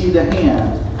 we see the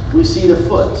hand, we see the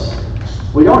foot.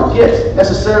 We don't get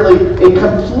necessarily a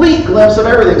complete glimpse of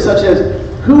everything, such as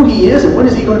who he is and when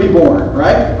is he going to be born,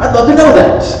 right? I'd love to know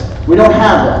that. We don't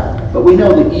have that. But we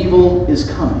know the evil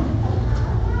is coming.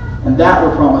 And that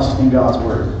we're promised in God's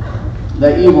Word.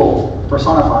 The evil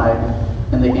personified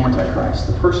in the Antichrist,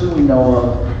 the person we know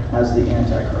of as the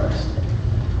Antichrist.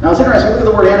 Now it's interesting, look at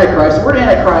the word Antichrist. The word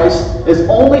Antichrist is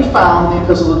only found in the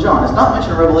epistles of John. It's not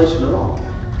mentioned in Revelation at all.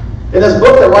 In this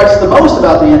book that writes the most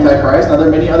about the Antichrist, now there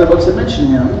are many other books that mention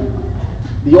him,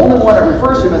 the only one that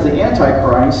refers to him as the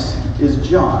Antichrist is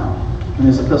John in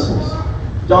his epistles.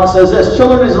 John says this,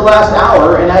 children, it is the last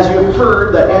hour, and as you have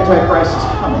heard that Antichrist is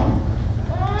coming,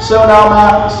 so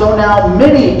now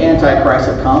many Antichrists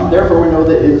have come, therefore we know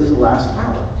that it is the last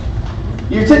hour.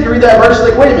 You tend to read that verse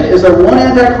like, wait a minute, is there one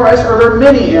Antichrist or are there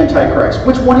many Antichrists?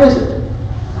 Which one is it?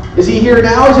 Is he here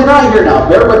now? Is he not here now?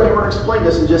 Bear with me, we're going to explain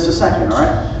this in just a second, all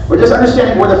right? We're just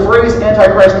understanding where the phrase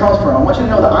Antichrist comes from. I want you to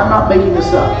know that I'm not making this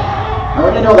up. I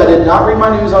want you to know that I did not read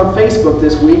my news on Facebook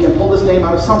this week and pull this name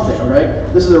out of something, all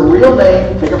right? This is a real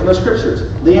name taken from the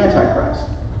Scriptures, the Antichrist.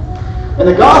 In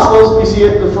the Gospels, we see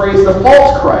the phrase the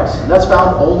false Christ. That's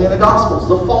found only in the Gospels,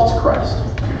 the false Christ.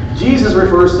 Jesus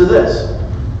refers to this.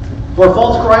 For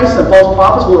false Christs and false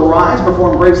prophets will arise,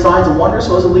 perform great signs and wonders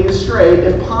so as to lead astray,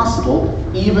 if possible,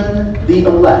 even the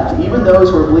elect, even those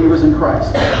who are believers in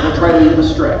Christ. They'll try to lead them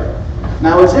astray.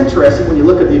 Now it's interesting when you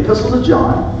look at the epistles of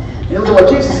John, and you look at what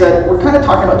Jesus said, we're kind of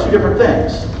talking about two different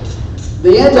things.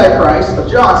 The Antichrist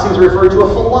of John seems to refer to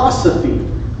a philosophy,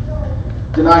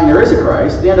 denying there is a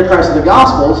Christ. The Antichrist of the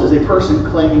Gospels is a person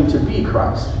claiming to be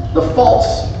Christ. The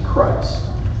false Christ.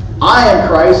 I am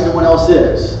Christ, no one else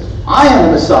is. I am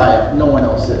the Messiah, no one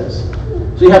else is.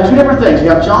 So you have two different things. You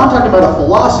have John talking about a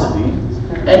philosophy,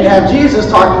 and you have Jesus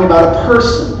talking about a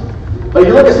person. But if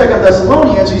you look at 2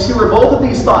 Thessalonians, you see where both of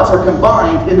these thoughts are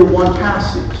combined into one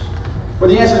passage. Where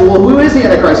the answer is, well, who is the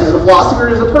Antichrist? Is it a philosopher or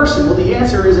is it a person? Well, the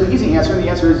answer is an easy answer, and the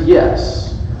answer is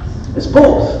yes. It's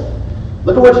both.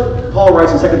 Look at what Paul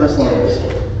writes in 2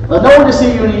 Thessalonians. Let no one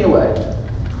deceive you in any way.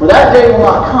 For that day will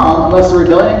not come unless the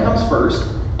rebellion comes first,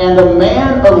 and the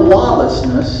man of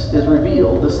lawlessness is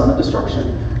revealed, the son of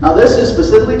destruction. Now this is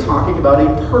specifically talking about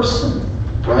a person,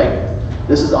 right?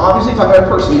 This is obviously talking about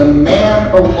a person. The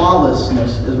man of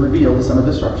lawlessness is revealed, the son of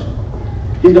destruction.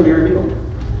 He's going to be revealed.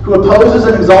 Who opposes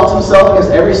and exalts himself against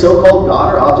every so-called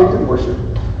God or object of worship,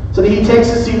 so that he takes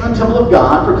his seat in the temple of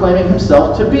God, proclaiming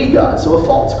himself to be God. So a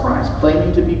false Christ,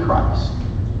 claiming to be Christ.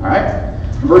 All right?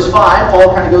 In verse 5,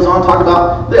 Paul kind of goes on to talk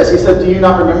about this. He said, do you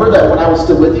not remember that when I was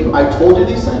still with you, I told you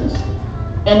these things?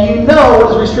 And you know what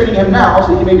is restraining him now,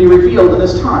 so that he may be revealed in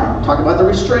this time. Talk about the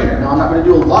restrainer. Now, I'm not going to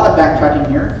do a lot of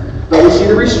backtracking here, but we see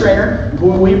the restrainer,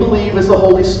 who we believe is the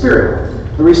Holy Spirit.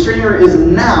 The restrainer is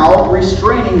now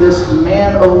restraining this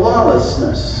man of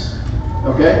lawlessness.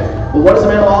 Okay? Well, what is the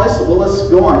man of lawlessness? Well, let's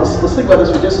go on. Let's think about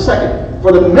this for just a second.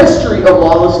 For the mystery of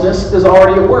lawlessness is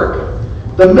already at work.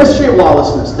 The mystery of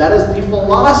lawlessness, that is the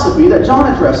philosophy that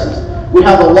John addresses. We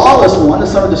have the lawless one, the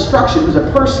son of destruction, who's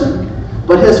a person,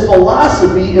 but his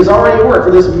philosophy is already at work.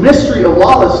 For this mystery of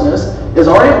lawlessness is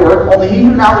already at work, only he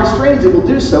who now restrains it will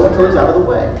do so until it's out of the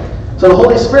way. So the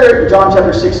Holy Spirit, in John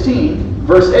chapter 16,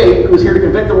 verse 8, who is here to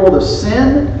convict the world of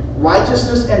sin,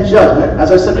 righteousness and judgment.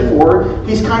 As I said before,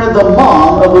 he's kind of the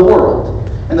mom of the world.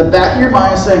 In the back of your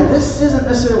mind is saying, this isn't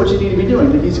necessarily what you need to be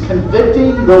doing. He's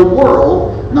convicting the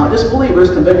world, not just believers,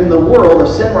 convicting the world of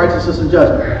sin, righteousness, and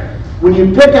judgment. When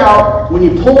you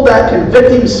pull that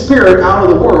convicting spirit out of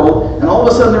the world, and all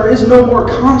of a sudden there is no more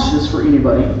conscience for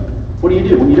anybody, what do you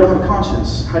do? When you don't have a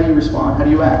conscience, how do you respond? How do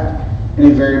you act?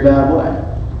 In a very bad way.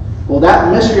 Well,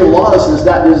 that mystery of lawlessness,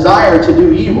 that desire to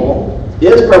do evil,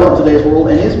 is prevalent in today's world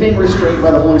and is being restrained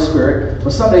by the Holy Spirit,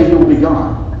 but someday he will be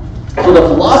gone. So the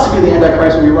philosophy of the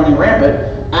Antichrist will be running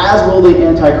rampant, as will the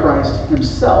Antichrist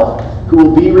himself, who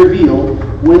will be revealed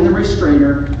when the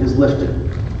restrainer is lifted.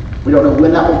 We don't know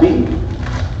when that will be.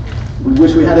 We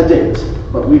wish we had a date,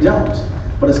 but we don't.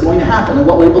 But it's going to happen. And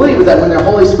what we believe is that when the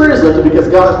Holy Spirit is lifted, because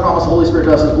God has promised the Holy Spirit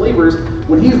to us as believers,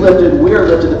 when he's lifted, we are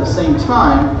lifted at the same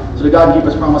time, so that God can keep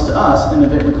his promise to us in the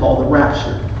event we call the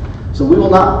rapture. So we will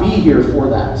not be here for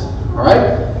that. All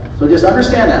right? So just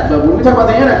understand that. But when we talk about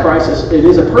the Antichrist, it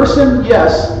is a person,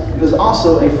 yes. It is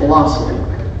also a philosophy.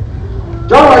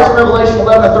 John writes in Revelation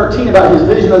 11:13 about his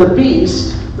vision of the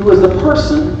beast, who is the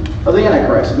person of the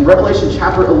Antichrist. In Revelation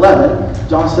chapter 11,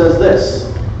 John says this: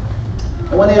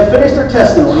 "And when they have finished their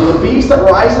testimony, the beast that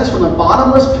rises from the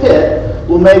bottomless pit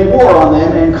will make war on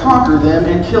them and conquer them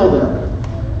and kill them."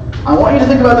 I want you to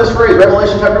think about this phrase,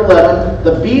 Revelation chapter 11,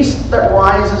 the beast that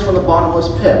rises from the bottomless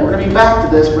pit. We're going to be back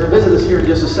to this. We're going to visit this here in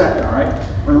just a second, all right?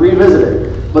 We're going to revisit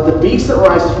it. But the beast that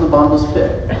rises from the bottomless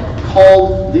pit,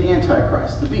 called the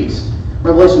Antichrist, the beast.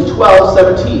 Revelation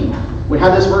 12:17. We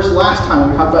had this verse last time when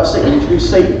we talked about Satan,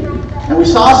 introduced Satan. And we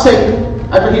saw Satan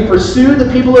after he pursued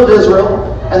the people of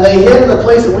Israel, and they hid in the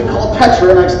place that we call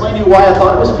Petra, and I explained to you why I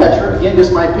thought it was Petra, again,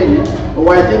 just my opinion, but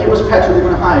why I think it was Petra they're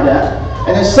going to hide at.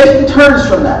 And then Satan turns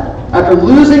from that. After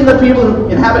losing the people who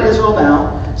inhabit Israel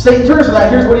now, Satan turns from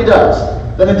that. Here's what he does.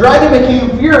 Then the dragon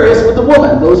became furious with the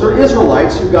woman. Those are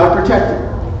Israelites who God protected.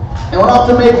 And went off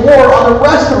to make war on the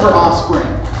rest of her offspring,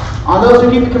 on those who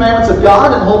keep the commandments of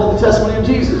God and hold to the testimony of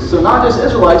Jesus. So not just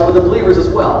Israelites, but the believers as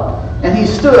well. And he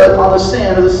stood on the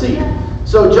sand of the sea.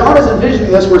 So John is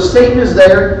envisioning this where Satan is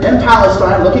there in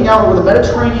Palestine looking out over the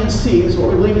Mediterranean Sea. This is what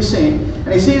we believe he's seeing.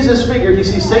 And he sees this figure. He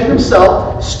sees Satan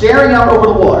himself staring out over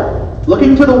the water.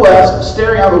 Looking to the west,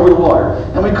 staring out over the water.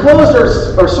 And we closed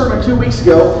our sermon 2 weeks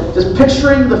ago just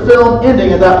picturing the film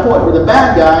ending at that point where the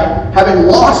bad guy, having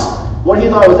lost what he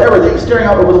thought was everything, staring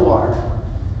out over the water.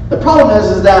 The problem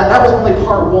is that was only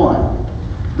part one.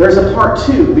 There's a part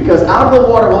two, because out of the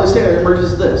water while he's standing there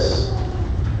emerges this.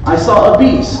 I saw a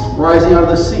beast rising out of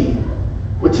the sea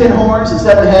with 10 horns and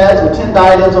 7 heads, with 10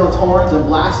 diadems on its horns and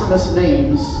blasphemous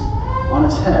names on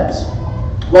its heads.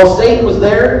 While Satan was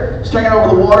there, staring out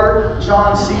over the water,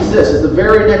 John sees this. It's the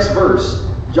very next verse.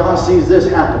 John sees this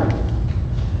happening.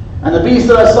 And the beast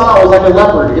that I saw was like a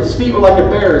leopard. Its feet were like a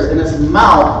bear's, and its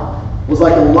mouth was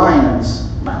like a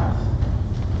lion's mouth.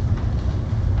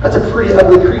 That's a pretty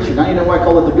ugly creature. Now you know why I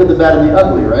call it the good, the bad, and the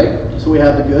ugly, right? So we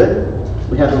have the good.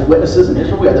 We have the witnesses in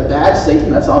Israel. We have the bad, Satan.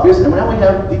 That's obvious. And now we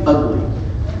have the ugly.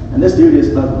 And this dude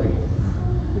is ugly.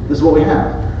 This is what we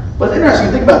have. What's interesting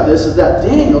to think about this is that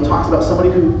Daniel talks about somebody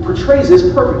who portrays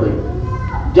this perfectly.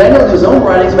 Daniel, in his own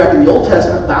writings back in the Old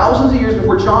Testament, thousands of years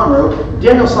before John wrote,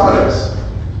 Daniel saw this.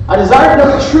 I desire to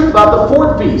know the truth about the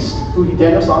fourth beast, who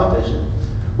Daniel saw in a vision,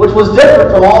 which was different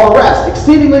from all the rest,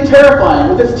 exceedingly terrifying,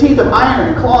 with its teeth of iron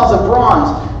and claws of bronze,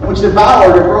 and which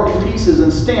devoured and broke in pieces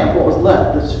and stamped what was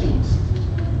left of its feet.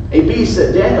 A beast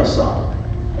that Daniel saw.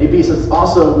 A beast that's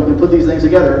also, we can put these things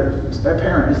together,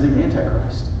 apparent is the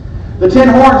Antichrist. The 10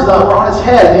 horns that were on its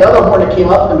head, and the other horn that came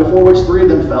up, and before which 3 of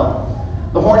them fell.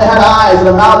 The horn that had eyes and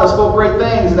a mouth that spoke great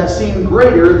things, and that seemed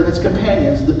greater than its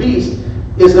companions. The beast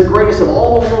is the greatest of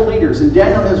all the world leaders. And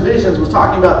Daniel in his visions was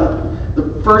talking about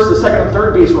the first, the second, and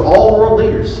third beast were all world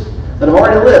leaders that have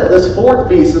already lived. This fourth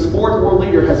beast, this fourth world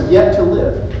leader has yet to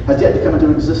live, has yet to come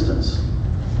into existence.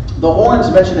 The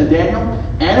horns mentioned in Daniel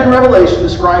and in Revelation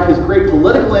describe his great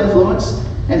political influence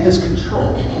and his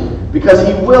control. Because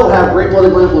he will have great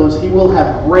political influence, he will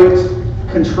have great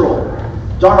control.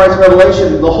 John writes in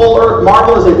Revelation, the whole earth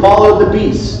marveled as they followed the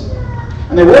beast.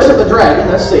 And they worshiped the dragon,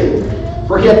 that's Satan,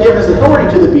 for he had given his authority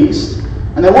to the beast.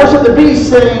 And they worshiped the beast,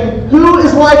 saying, who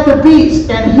is like the beast,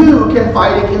 and who can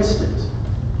fight against it?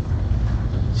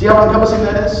 See how encompassing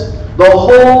that is? The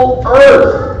whole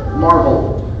earth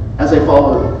marveled as they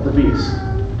followed the beast.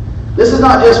 This is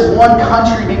not just one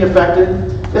country being affected.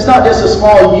 It's not just a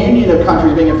small union of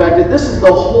countries being affected. This is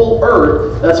the whole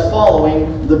earth that's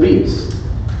following the beast.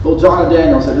 Well, John and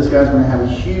Daniel said this guy's going to have a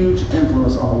huge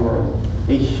influence on the world.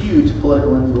 A huge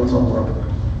political influence on the world.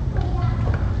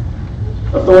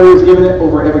 Authority is given it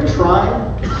over every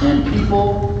tribe and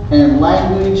people and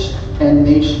language and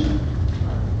nation.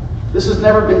 This has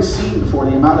never been seen before,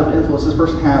 the amount of influence this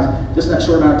person has just in that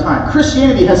short amount of time.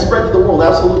 Christianity has spread to the world,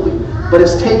 absolutely, but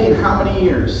it's taken how many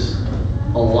years?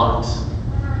 A lot.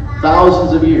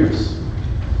 Thousands of years.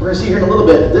 We're going to see here in a little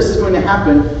bit, this is going to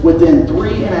happen within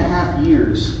 3.5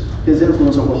 years. His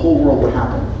influence over the whole world would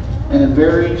happen in a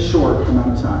very short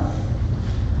amount of time.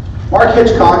 Mark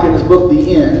Hitchcock, in his book,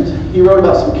 The End, he wrote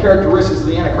about some characteristics of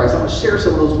the Antichrist. I'm going to share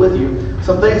some of those with you.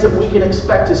 Some things that we can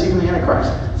expect to see from the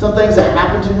Antichrist. Some things that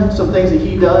happen to him, some things that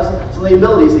he does, some of the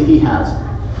abilities that he has.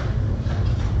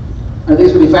 I think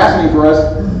it's going to be fascinating for us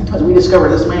as we discover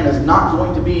this man is not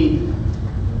going to be,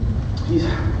 he's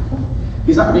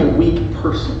not going to be a weak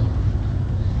person.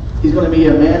 He's going to be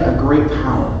a man of great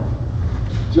power.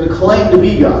 He's going to claim to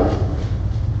be God.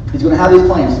 He's going to have these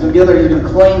claims. He's going to get there, he's going to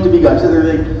claim to be God. So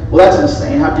they think, well, that's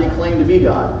insane. How can you claim to be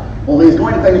God? Well, he's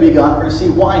going to claim to be God. We're going to see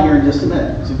why here in just a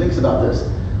minute as he thinks about this.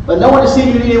 Let no one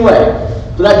deceive you in any way.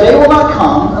 For that day will not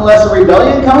come unless a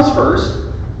rebellion comes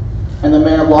first, and the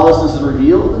man of lawlessness is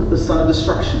revealed, the son of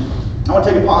destruction. I want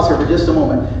to take a pause here for just a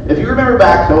moment. If you remember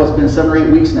back, it's been 7 or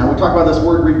 8 weeks now, we talked about this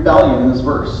word rebellion in this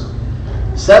verse.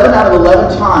 7 out of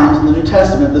 11 times in the New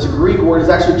Testament, this Greek word is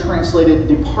actually translated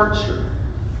departure.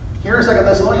 Here in 2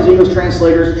 Thessalonians, English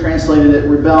translators translated it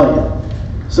rebellion.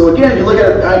 So again, if you look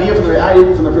at the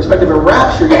idea from the perspective of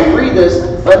rapture, you can read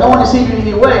this, let no one deceive you in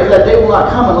any way, for that day will not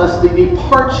come unless the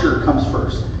departure comes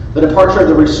first. The departure of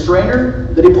the restrainer,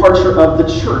 the departure of the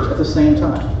church at the same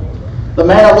time. The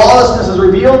man of lawlessness is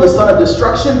revealed, the son of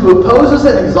destruction, who opposes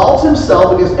and exalts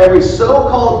himself against every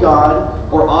so-called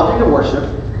God or object of worship,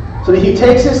 so that he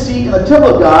takes his seat in the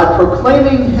temple of God,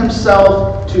 proclaiming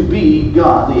himself to be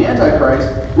God. The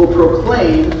Antichrist will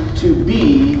proclaim to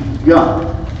be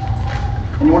God.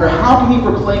 And you wonder, how can he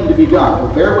proclaim to be God?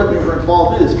 Well, bear with me, we're going to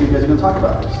follow through this because he's going to talk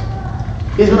about this.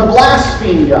 He's going to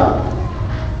blaspheme God.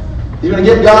 He's going to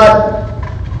give God,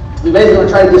 he's basically going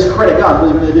to try to discredit God.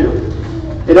 What is he going to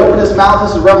do? It opened his mouth,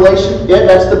 this is Revelation,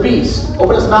 that's the beast.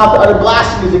 Opened his mouth to utter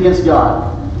blasphemies against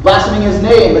God. Blaspheming his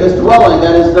name and his dwelling,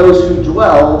 that is those who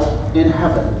dwell in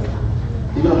heaven.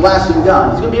 He's going to blaspheme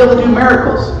God. He's going to be able to do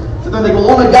miracles. So then they go,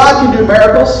 only God can do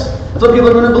miracles. That's what people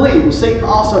are going to believe. Well, Satan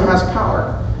also has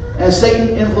power. And Satan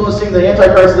influencing the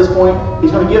Antichrist at this point,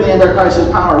 he's going to give the Antichrist his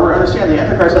power. We're going to understand the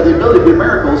Antichrist has the ability to do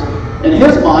miracles in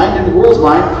his mind, in the world's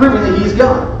mind, proving that he's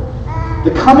God.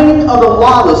 The coming of the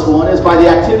lawless one is by the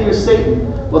activity of Satan,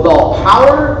 with all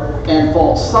power and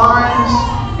false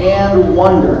signs and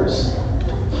wonders.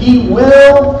 He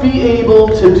will be able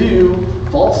to do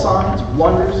false signs,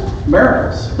 wonders,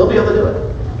 miracles. He'll be able to do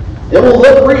it. It will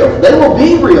look real. They will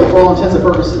be real for all intents and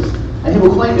purposes. And he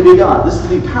will claim to be God. This is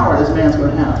the power this man's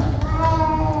going to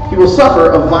have. He will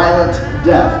suffer a violent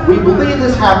death. We believe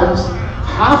this happens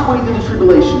halfway through the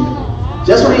tribulation,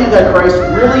 just when the Antichrist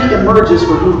really emerges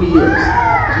for who he is.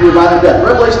 It's going to be a violent death.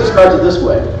 Revelation describes it this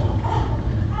way.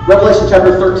 Revelation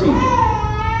chapter 13.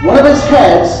 One of his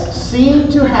heads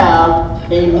seemed to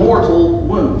have a mortal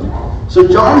wound. So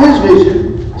John, in his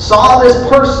vision, saw this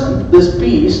person, this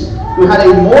beast, who had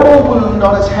a mortal wound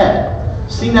on his head.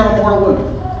 Seemed to have a mortal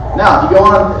wound. Now, if you go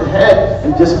on ahead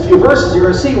in just a few verses, you're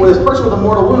going to see where this person with a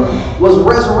mortal wound was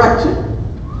resurrected,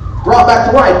 brought back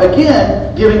to life.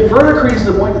 Again, giving further credence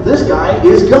to the point that this guy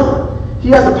is God. He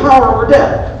has the power over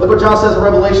death. Look what John says in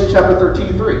Revelation chapter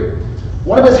 13:3.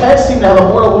 One of his heads seemed to have a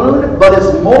mortal wound, but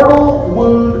his mortal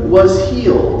wound was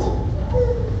healed.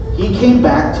 He came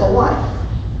back to life.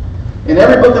 In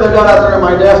every book that I've got out there on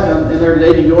my desk and in there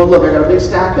today, you go and look, I got a big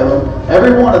stack of them.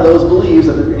 Every one of those believes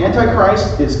that the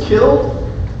Antichrist is killed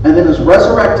and then is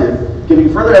resurrected,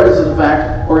 giving further evidence of the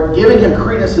fact, or giving him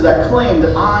credence to that claim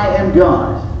that I am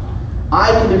God.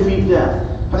 I can defeat death.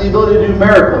 I have the ability to do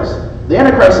miracles. The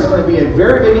Antichrist is going to be a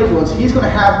very big influence. He's going to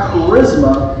have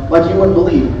charisma like you wouldn't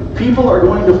believe. People are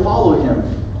going to follow him.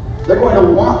 They're going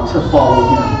to want to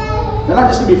follow him. They're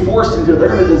not just going to be forced into it. They're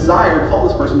going to desire to follow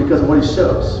this person because of what he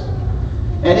shows.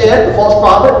 And it, the false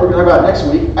prophet, we're going to talk about next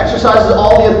week, exercises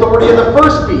all the authority of the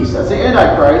first beast. That's the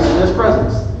Antichrist in his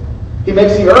presence. He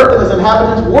makes the earth and its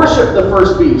inhabitants worship the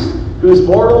first beast, whose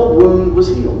mortal wound was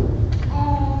healed.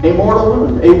 A mortal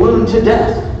wound, a wound to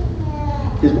death.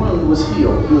 His wound was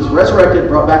healed. He was resurrected,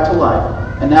 brought back to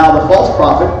life. And now the false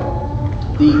prophet,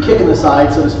 the kick in the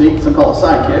side, so to speak, some call it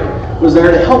sidekick, was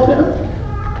there to help him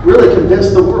really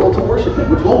convince the world to worship him,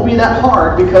 which won't be that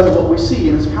hard because of what we see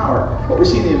in his power, what we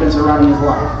see in the events surrounding his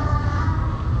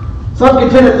life. Some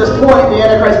contend at this point the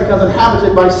Antichrist becomes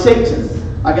inhabited by Satan.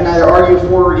 I can neither argue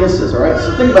for or against this, all right?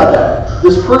 So think about that.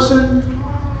 This person,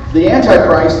 the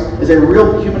Antichrist, is a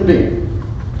real human being.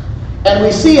 And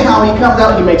we see how he comes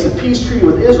out, he makes a peace treaty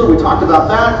with Israel. We talked about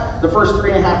that. The first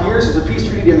 3.5 years is a peace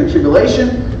treaty in the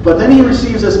tribulation. But then he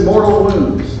receives this mortal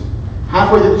wound.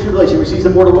 Halfway through the tribulation, he receives a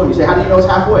mortal wound. You say, how do you know it's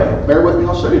halfway? Bear with me,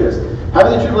 I'll show you this.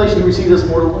 Halfway through the tribulation, he receives this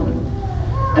mortal wound.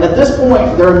 And at this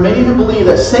point, there are many who believe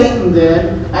that Satan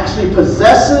then actually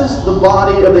possesses the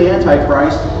body of the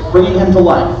Antichrist, bringing him to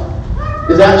life.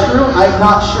 Is that true? I'm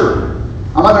not sure.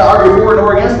 I'm not going to argue for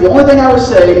or against. The only thing I would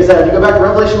say is that if you go back to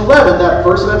Revelation 11, that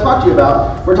verse that I talked to you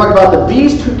about, we're talking about the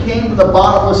beast who came from the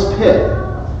bottomless pit.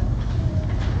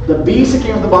 The beast that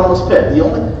came from the bottomless pit.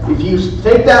 If you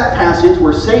take that passage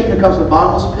where Satan comes from the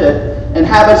bottomless pit and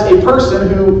inhabits a person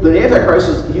who, the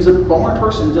Antichrist, he's a born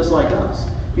person just like us.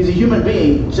 He's a human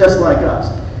being just like us.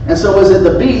 And so is it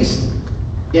the beast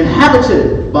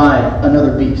inhabited by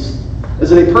another beast?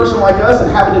 Is it a person like us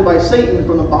inhabited by Satan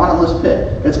from the bottomless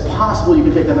pit? It's possible you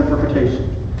can take that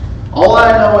interpretation. All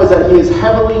I know is that he is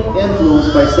heavily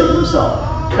influenced by Satan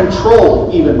himself,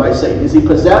 controlled even by Satan. Is he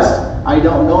possessed? I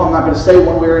don't know. I'm not going to say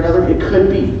one way or another. It could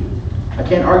be. I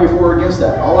can't argue for or against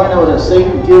that. All I know is that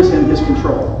Satan gives him his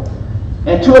control.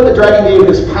 And to it the dragon gave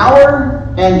his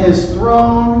power and his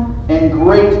throne and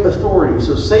great authority.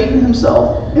 So Satan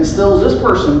himself instills this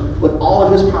person with all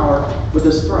of his power, with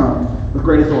his throne, with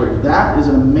great authority. That is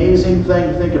an amazing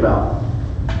thing to think about.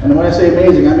 And when I say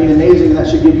amazing, I mean amazing, and that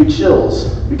should give you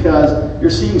chills, because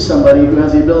you're seeing somebody who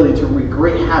has the ability to wreak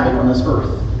great havoc on this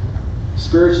earth,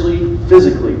 spiritually,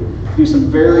 physically, do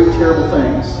some very terrible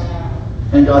things,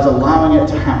 and God's allowing it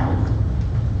to happen.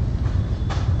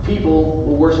 People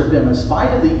will worship him in spite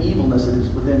of the evilness that is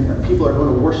within him. People are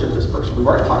going to worship this person. We've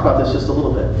already talked about this just a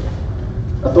little bit.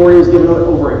 Authority is given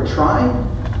over a tribe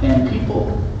and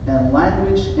people and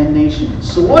language and nation.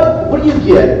 So what do you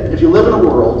get if you live in a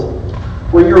world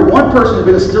where you're one person who's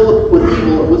been instilled with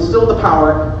evil, with still the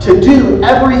power to do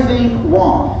everything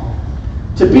wrong,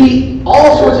 to be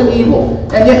all sorts of evil,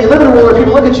 and yet you live in a world where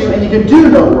people look at you and you can do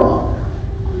no wrong.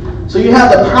 So you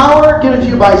have the power given to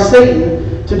you by Satan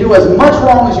to do as much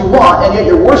wrong as you want, and yet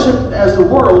you're worshipped as the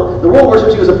world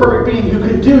worships you as a perfect being who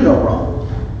can do no wrong.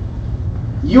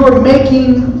 You are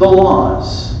making the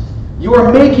laws. You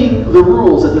are making the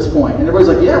rules at this point. And everybody's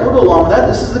like, yeah, we'll go along with that.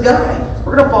 This is the guy.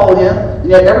 We're going to follow him. And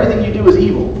yet everything you do is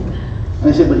evil. And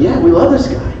they say, but yeah, we love this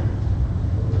guy.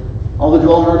 All the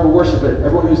dwell on earth will worship it.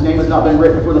 Everyone whose name has not been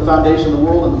written before the foundation of the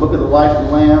world in the book of the life of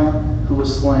the Lamb who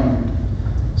was slain.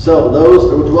 So those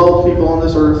that will dwell with people on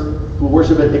this earth will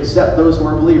worship it, except those who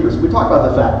are believers. We talk about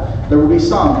the fact there will be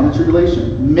some in the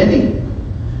tribulation, many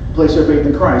place their faith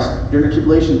in Christ during the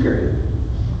tribulation period.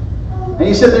 And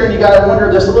you sit there and you got to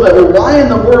wonder just a little bit, well, why in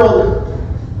the world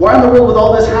would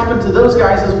all this happen to those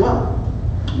guys as well?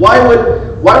 Why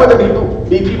would there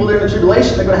be people during the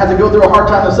tribulation that are going to have to go through a hard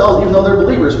time themselves even though they're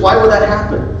believers? Why would that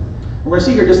happen? We're going to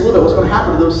see here just a little bit what's going to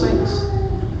happen to those things.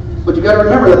 But you got to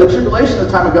remember that the tribulation is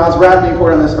the time of God's wrath being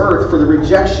poured on this earth for the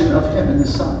rejection of him and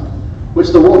his son, which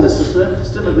the world has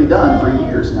systematically done for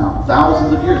years now.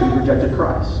 Thousands of years we've rejected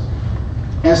Christ.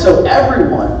 And so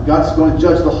everyone, God's going to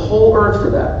judge the whole earth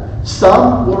for that.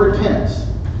 Some will repent.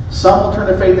 Some will turn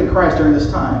their faith in Christ during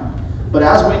this time. But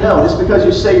as we know, just because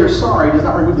you say you're sorry does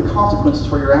not remove the consequences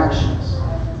for your actions.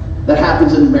 That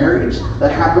happens in marriage.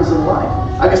 That happens in life.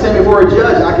 I can stand before a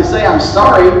judge and I can say I'm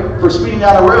sorry for speeding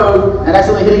down the road and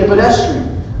accidentally hitting a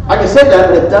pedestrian. I can say that,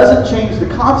 but it doesn't change the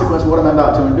consequence of what I'm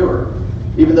about to endure,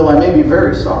 even though I may be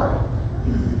very sorry.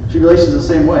 Tribulation is the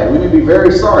same way. We may be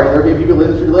very sorry. There may be people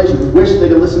in the tribulation who wish they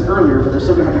could listen earlier, but they're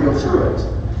still going to have to go through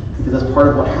it, because that's part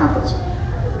of what happens.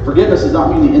 Forgiveness does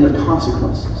not mean the end of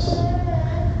consequences.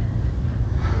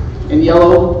 In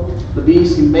yellow, the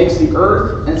beast, he makes the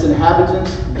earth and its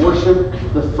inhabitants worship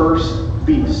the first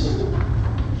beast.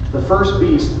 The first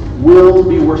beast will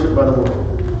be worshipped by the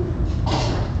world.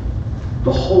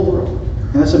 The whole world.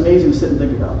 And that's amazing to sit and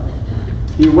think about.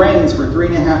 He reigns for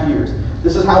 3.5 years.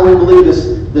 This is how we believe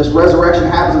this resurrection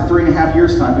happens in 3.5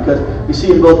 years' time, because we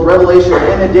see in both Revelation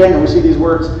and in Daniel, we see these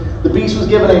words. The beast was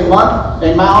given a mouth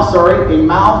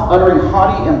uttering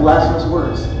haughty and blasphemous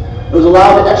words. It was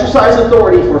allowed to exercise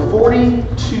authority for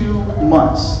 42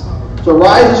 months. So it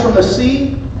rises from the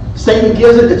sea, Satan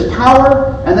gives it its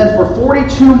power, and then for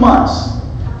 42 months.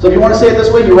 So if you want to say it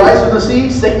this way, he rises from the sea,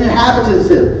 Satan inhabits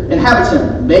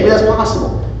him. Maybe that's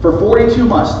possible. For 42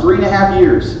 months, 3.5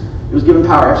 years, it was given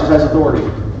power, exercise authority.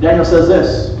 Daniel says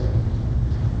this: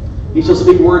 he shall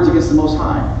speak words against the Most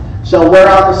High, shall wear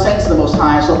out the saints of the Most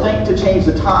High, shall think to change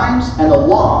the times and the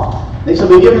law. They shall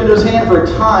be given into his hand for a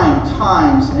time,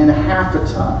 times, and half a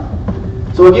time.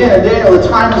 So again, in Daniel, the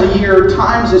time is a year,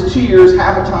 times is 2 years,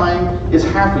 half a time is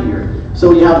half a year.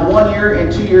 So you have 1 year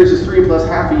and 2 years is 3 plus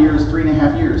half a year is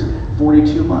 3.5 years,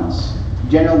 42 months.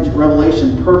 Daniel and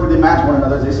Revelation perfectly match one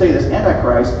another as they say this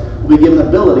antichrist will be given the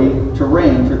ability to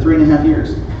reign for 3.5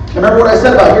 years. And remember what I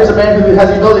said about here's a man who has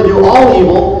the ability to do all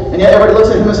evil, and yet everybody looks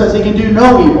at him and says he can do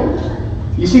no evil.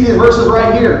 You see these verses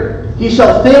right here. He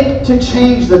shall think to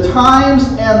change the times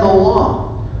and the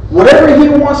law. Whatever he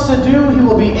wants to do, he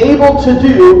will be able to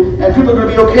do, and people are going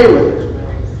to be okay with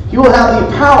it. He will have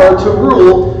the power to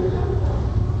rule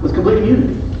with complete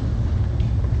immunity.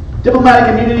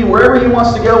 Diplomatic immunity, wherever he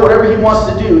wants to go, whatever he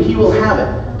wants to do, he will have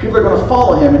it. People are going to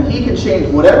follow him, and he can change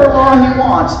whatever law he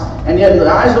wants, and yet in the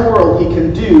eyes of the world, he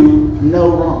can do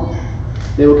no wrong.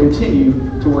 They will continue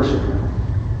to worship him.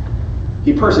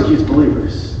 He persecutes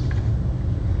believers.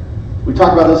 We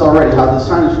talked about this already, how this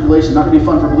time of tribulation is not going to be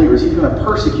fun for believers. He's going to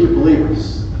persecute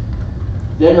believers.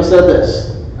 Daniel said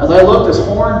this, as I looked, this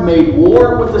horn made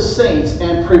war with the saints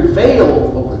and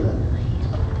prevailed over them.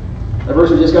 The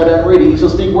verse we just got done reading, he shall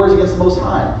speak words against the Most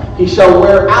High. He shall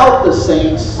wear out the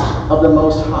saints of the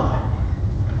Most High.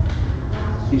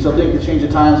 He shall think to change the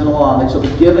times and the law, and they shall be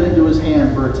given into his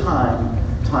hand for a time,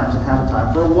 times and half a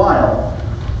time, for a while.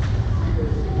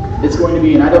 It's going to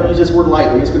be, and I don't use this word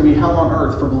lightly, it's going to be hell on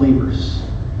earth for believers.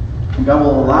 And God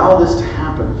will allow this to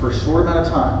happen for a short amount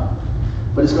of time.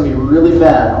 But it's going to be really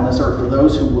bad on this earth for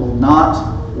those who will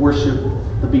not worship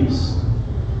the beast.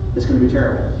 It's going to be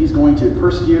terrible. He's going to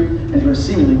persecute, and he's going to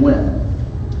seemingly win.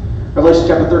 Revelation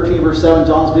chapter 13, verse 7,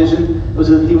 John's vision,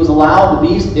 he was allowed, the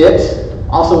beast,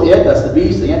 that's the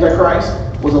beast, the Antichrist,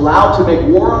 was allowed to make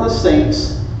war on the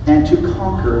saints and to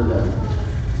conquer them.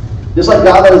 Just like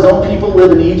God let his own people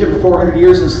live in Egypt for 400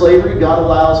 years in slavery, God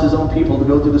allows his own people to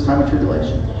go through this time of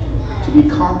tribulation, to be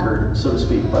conquered, so to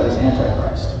speak, by this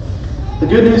Antichrist. The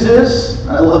good news is,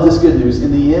 and I love this good news,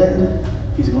 in the end,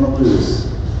 he's going to lose.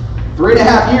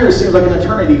 3.5 years seems like an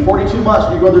eternity. 42 months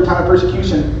when you go through a time of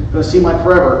persecution, it's going to seem like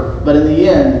forever. But in the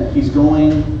end, he's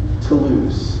going to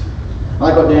lose. I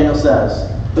like what Daniel says.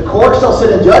 The court shall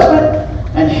sit in judgment,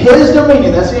 and his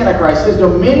dominion, that's the Antichrist, his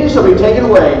dominion shall be taken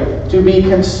away, to be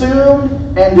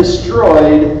consumed and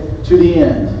destroyed to the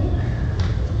end.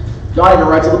 John even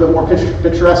writes a little bit more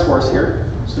picturesque for us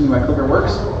here, assuming my clicker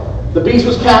works. The beast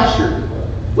was captured.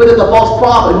 With it the false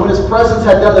prophet, who in his presence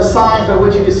had done the signs by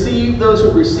which he deceived those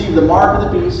who received the mark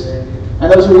of the beast, and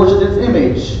those who worshipped its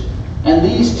image. And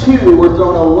these two were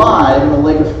thrown alive in a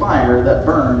lake of fire that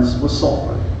burns with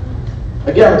sulfur.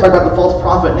 Again, we'll talk about the false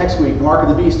prophet next week, the mark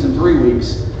of the beast in 3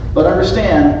 weeks. But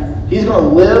understand, he's going to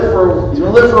live for a while. He's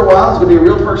going to be a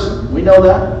real person. We know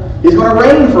that. He's going to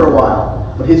reign for a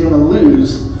while, but he's going to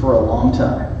lose for a long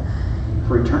time,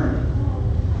 for eternity.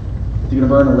 He's going to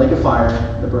burn in a lake of fire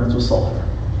that burns with sulfur.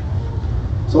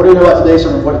 So what do we know about today's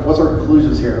sermon? What's our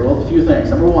conclusions here? Well, a few things.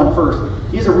 Number one, first,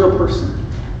 he's a real person.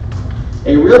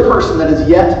 A real person that is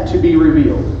yet to be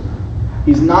revealed.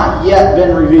 He's not yet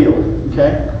been revealed,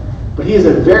 okay? But he is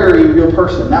a very real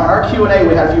person. Now, in our Q&A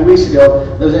we had a few weeks ago,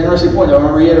 there was an interesting point that I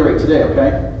want to reiterate today,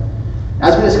 okay?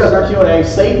 As we discussed in our Q&A,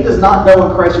 Satan does not know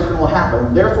when Christ's return will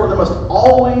happen. Therefore, there must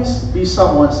always be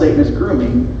someone Satan is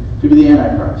grooming to be the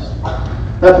Antichrist.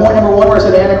 That point number one, where I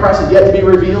said the Antichrist is yet to be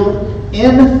revealed,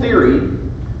 in theory,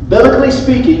 biblically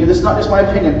speaking, and this is not just my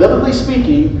opinion, biblically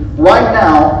speaking, right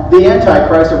now, the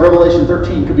Antichrist of Revelation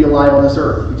 13 could be alive on this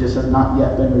earth. He just has not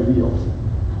yet been revealed.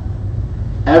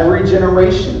 Every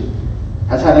generation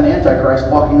has had an Antichrist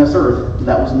walking this earth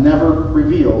that was never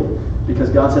revealed because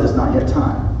God said it's not yet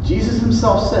time. Jesus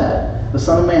himself said, the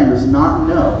Son of Man does not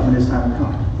know when his time will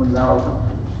come, when his hour will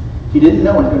come. He didn't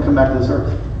know when he's going to come back to this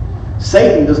earth.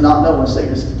 Satan does not know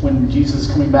when Jesus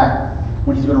is coming back,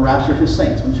 when he's going to rapture his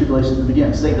saints, when tribulation will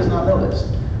begin. Satan does not know this.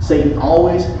 Satan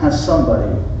always has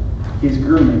somebody he's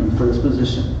grooming for this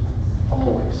position.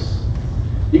 Always.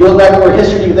 You can look back over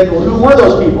history and you can think, well, who were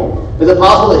those people? Is it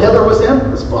possible that Hitler was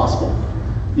him? It's possible.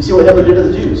 You see what Hitler did to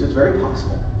the Jews. It's very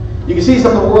possible. You can see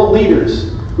some of the world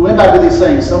leaders who impacted these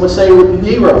things. Some would say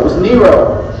Nero. Was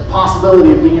Nero a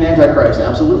possibility of being an Antichrist?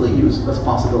 Absolutely. That's a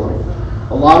possibility.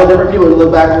 A lot of different people who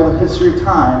look back over the history of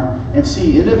time and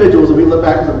see individuals that we look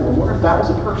back and say, well, I wonder if that was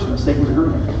a person that Satan was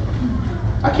grooming.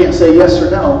 I can't say yes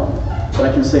or no, but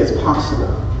I can say it's possible.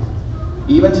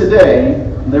 Even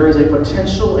today, there is a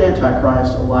potential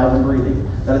Antichrist alive and breathing.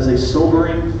 That is a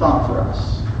sobering thought for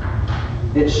us.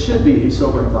 It should be a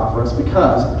sobering thought for us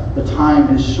because the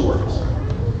time is short.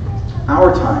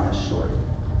 Our time is short.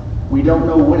 We don't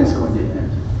know when it's going to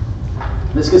end.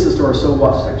 This gets us to our so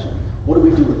what section. What do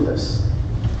we do with this?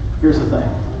 Here's the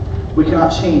thing. We cannot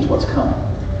change what's coming.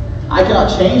 I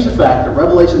cannot change the fact that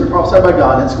Revelation is prophesied by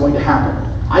God and it's going to happen.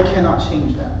 I cannot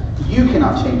change that. You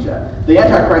cannot change that. The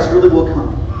Antichrist really will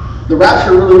come. The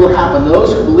rapture really will happen.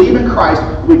 Those who believe in Christ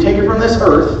will be taken from this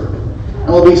earth and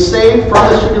will be saved from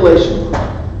this tribulation.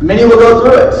 Many will go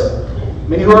through it.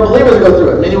 Many who are believers will go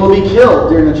through it. Many will be killed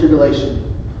during the tribulation.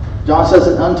 John says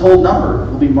an untold number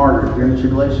will be martyred during the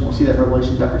tribulation. We'll see that in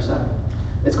Revelation chapter 7.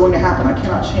 It's going to happen. I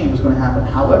cannot change what's going to happen.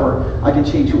 However, I can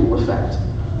change who it will affect.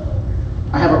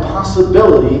 I have a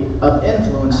possibility of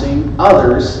influencing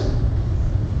others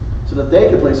so that they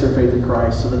can place their faith in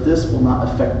Christ, so that this will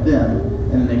not affect them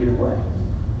in a negative way.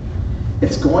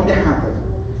 It's going to happen.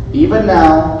 Even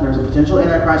now, there's a potential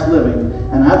antichrist living,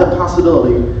 and I have the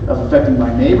possibility of affecting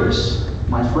my neighbors,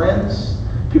 my friends,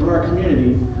 people in our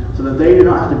community, so that they do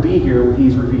not have to be here when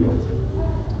he's revealed.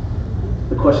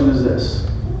 The question is this: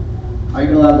 are you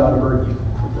going to allow God to burden you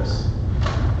with this?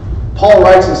 Paul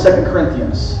writes in 2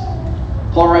 Corinthians.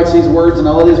 Paul writes these words, and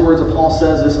I love these words that Paul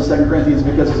says this in 2 Corinthians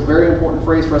because it's a very important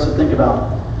phrase for us to think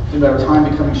about our time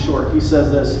becoming short. He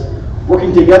says this: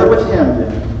 working together with him,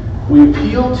 then, we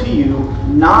appeal to you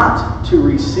not to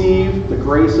receive the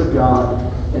grace of God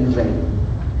in vain.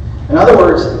 In other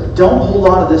words, don't hold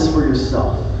on to this for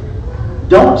yourself.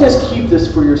 Don't just keep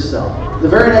this for yourself. The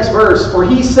very next verse, for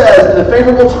he says, in the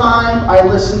favorable time I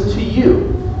listened to you,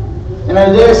 and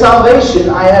in the day of salvation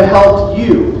I have helped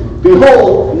you.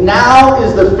 Behold, now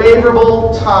is the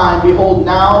favorable time. Behold,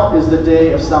 now is the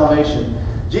day of salvation.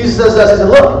 Jesus says this, he said,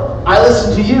 look, I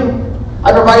listened to you.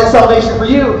 I provided salvation for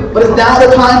you, but it's now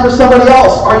the time for somebody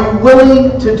else. Are you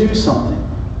willing to do something?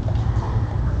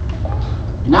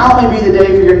 Now may be the day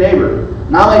for your neighbor.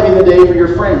 Now may be the day for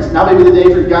your friends. Now may be the day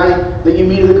for the guy that you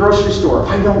meet at the grocery store.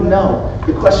 I don't know.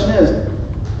 The question is,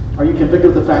 are you convicted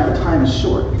of the fact that time is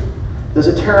short? Does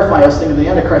it terrify us thinking the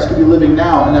Antichrist could be living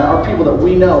now and that our people that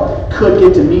we know could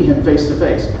get to meet him face to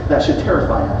face? That should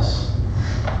terrify us.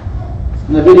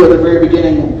 In the video at the very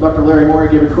beginning, Dr. Larry Morey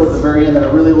gave a quote at the very end that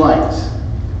I really liked.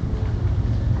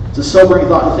 It's a sobering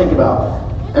thought to think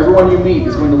about. Everyone you meet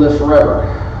is going to live forever.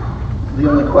 The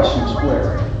only question is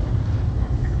where.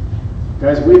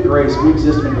 Guys, we at Grace, we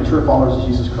exist to make mature followers of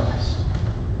Jesus Christ.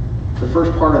 The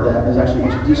first part of that is actually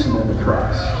introducing them to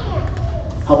Christ.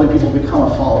 Helping people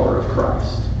become a follower of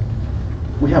Christ.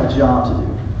 We have a job to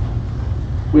do.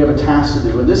 We have a task to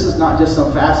do. And this is not just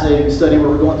some fascinating study where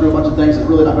we're going through a bunch of things that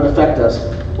really not going to affect us.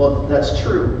 Well, that's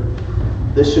true.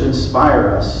 This should inspire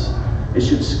us. It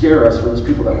should scare us for those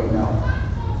people that we know.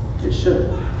 It should.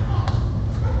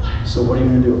 So what are you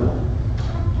going to do about it?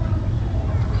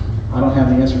 I don't have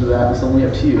the answer to that. It's only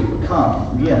up to you. But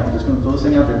come. Again, I'm just going to throw this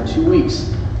thing out there. In 2 weeks,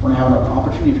 we're going to have an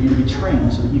opportunity for you to be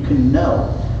trained so that you can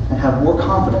know and have more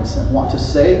confidence in what to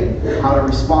say, how to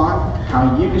respond,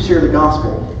 how you can share the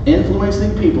gospel,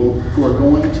 influencing people who are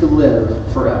going to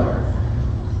live forever.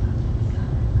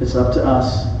 It's up to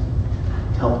us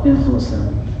to help influence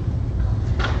them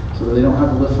so that they don't have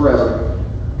to live forever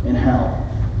in hell,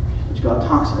 which God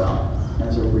talks about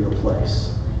as a real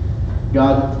place.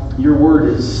 God, your word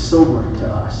is sobering to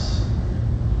us.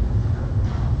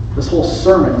 This whole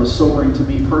sermon was sobering to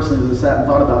me personally as I sat and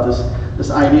thought about this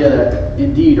idea that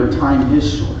indeed our time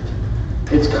is short.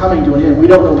 It's coming to an end. We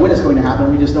don't know when it's going to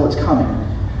happen. We just know it's coming.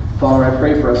 Father, I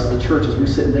pray for us as the church as we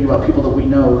sit and think about people that we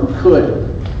know who could,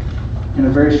 in a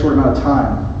very short amount of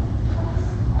time,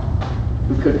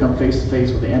 who could come face to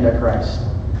face with the Antichrist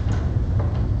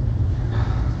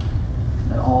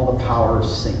and all the power of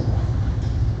Satan.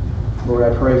 Lord,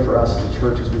 I pray for us as a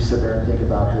church as we sit there and think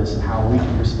about this and how we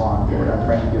can respond. Lord, I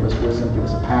pray you give us wisdom, give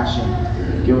us a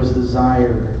passion, give us a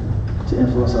desire to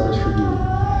influence others for you.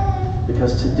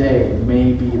 Because today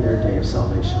may be their day of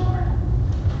salvation, Lord.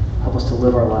 Help us to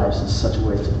live our lives in such a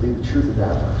way as to believe the truth of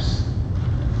that verse.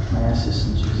 And I ask this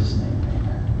in Jesus' name.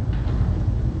 Amen.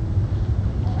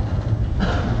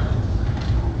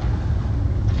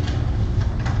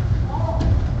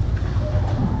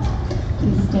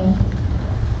 Please stand.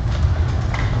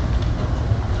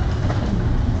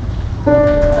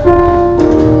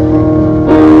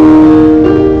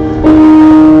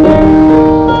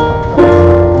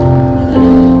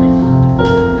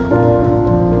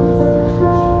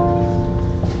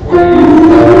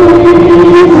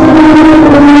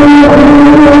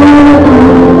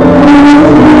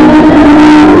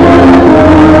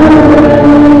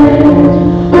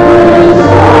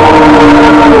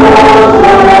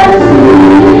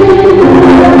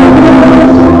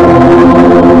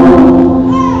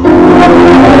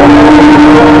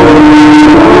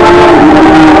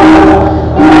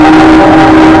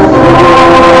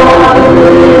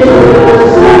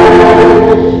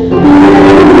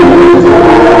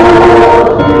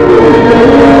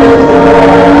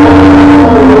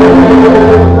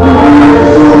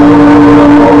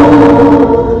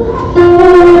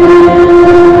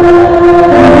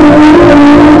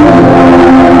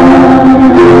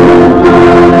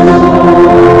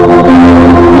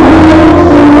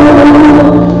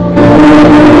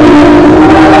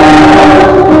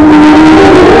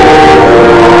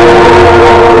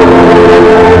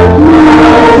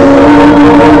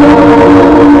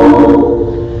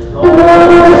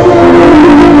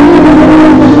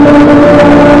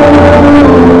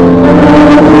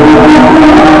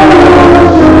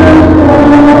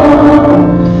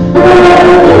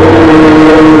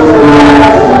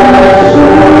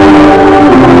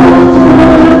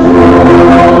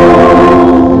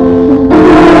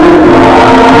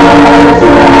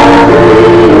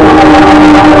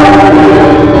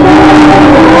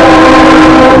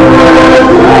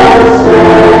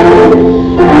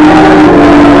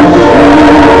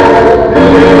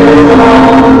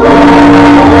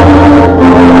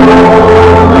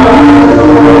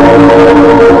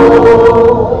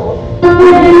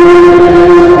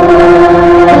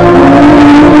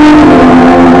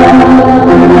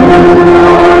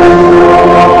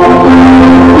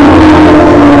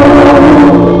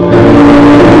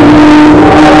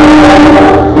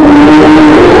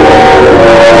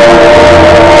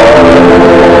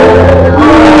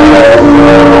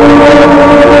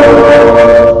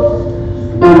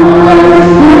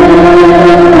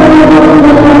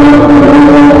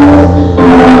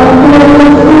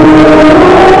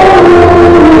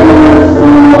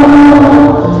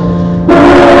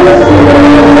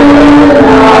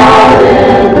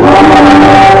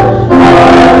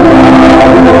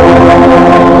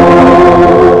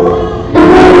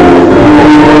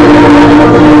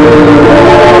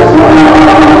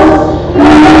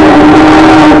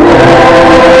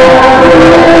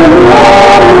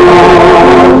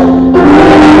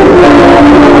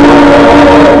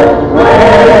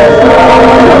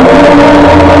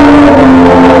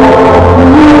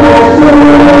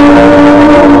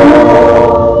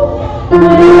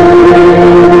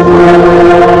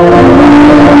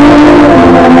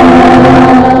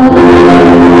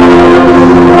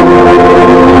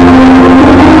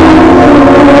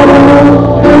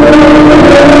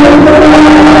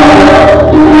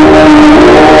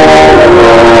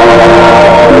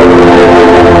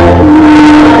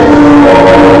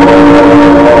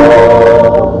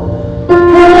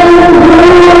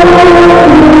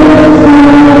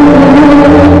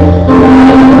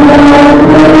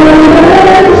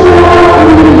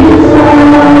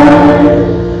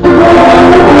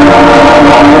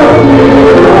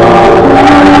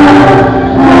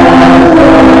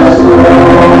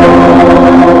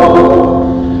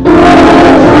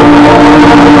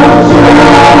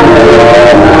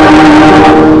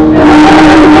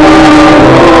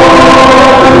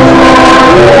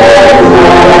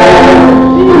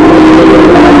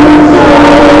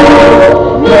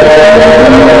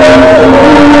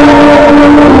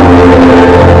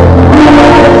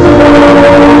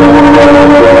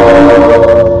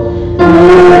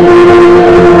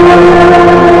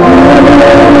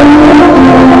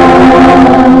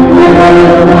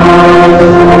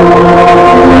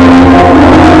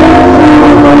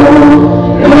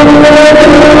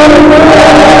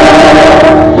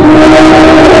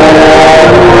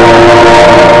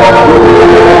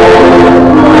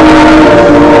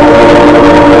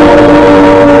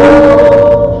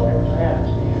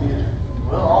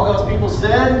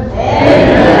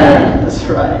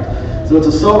 So it's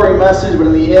a sobering message, but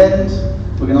in the end,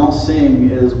 we can all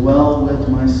sing, "It is well with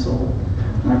my soul."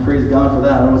 And I praise God for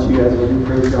that. I don't know what you guys will do.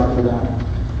 Praise God for that.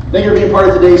 Thank you for being part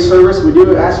of today's service. We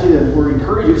do ask you to, or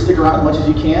encourage you to stick around as much as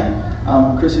you can.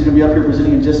 Chrissy's going to be up here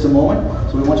presenting in just a moment,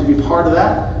 so we want you to be part of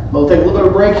that. But we'll take a little bit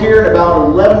of a break here at about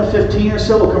 11:15 or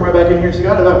so. We'll come right back in here. So we've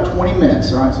got about 20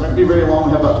 minutes, all right? So not going to be very long.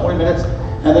 We have about 20 minutes.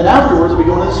 And then afterwards, we'll be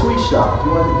going to the sweet shop. If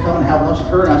you want to come and have lunch with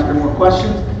her and ask her more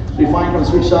questions, it'll be fine. Come to the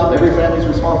sweet shop. Every family is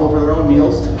responsible for their own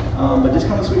meals. But just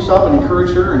come to the sweet shop and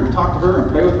encourage her and talk to her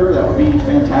and pray with her. That would be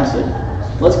fantastic.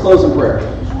 Let's close in prayer.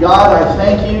 God, I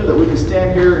thank you that we can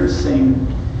stand here and sing.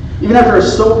 Even after a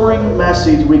sobering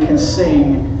message, we can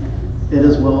sing, "It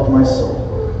is well with my soul."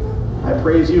 I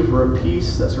praise you for a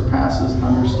peace that surpasses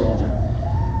understanding.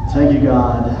 Thank you,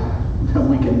 God, that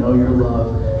we can know your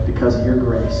love because of your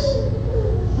grace.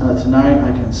 Tonight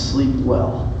I can sleep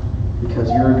well because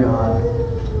you're a God.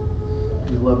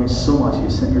 You love me so much you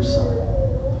sent your Son.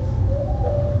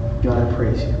 God, I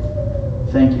praise you.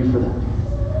 Thank you for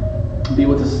that. Be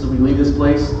with us as we leave this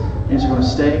place. And as you're going to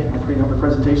stay, I pray you have a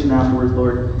presentation afterwards,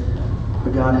 Lord.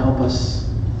 But God, help us,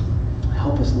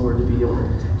 Lord, to be able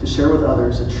to share with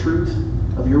others the truth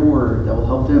of your word that will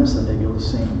help them someday be able to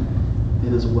sing,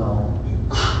 "It is well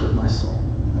with my soul."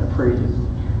 And I pray you.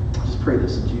 Just pray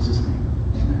this in Jesus' name.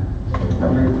 Amen.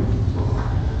 Have a great week.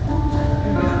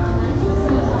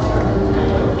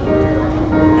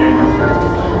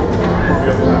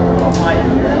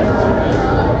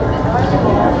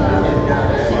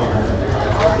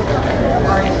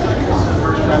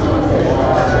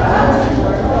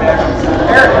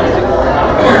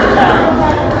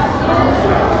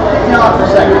 For a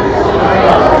second.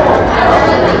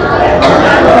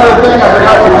 Another thing I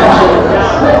forgot to mention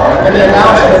in the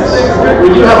announcements, we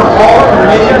do have a fall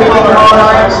committee meeting tomorrow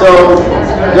night, so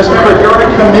just remember, if you're on a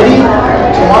committee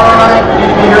tomorrow night, you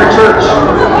need to be here at church.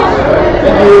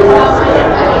 Thank you.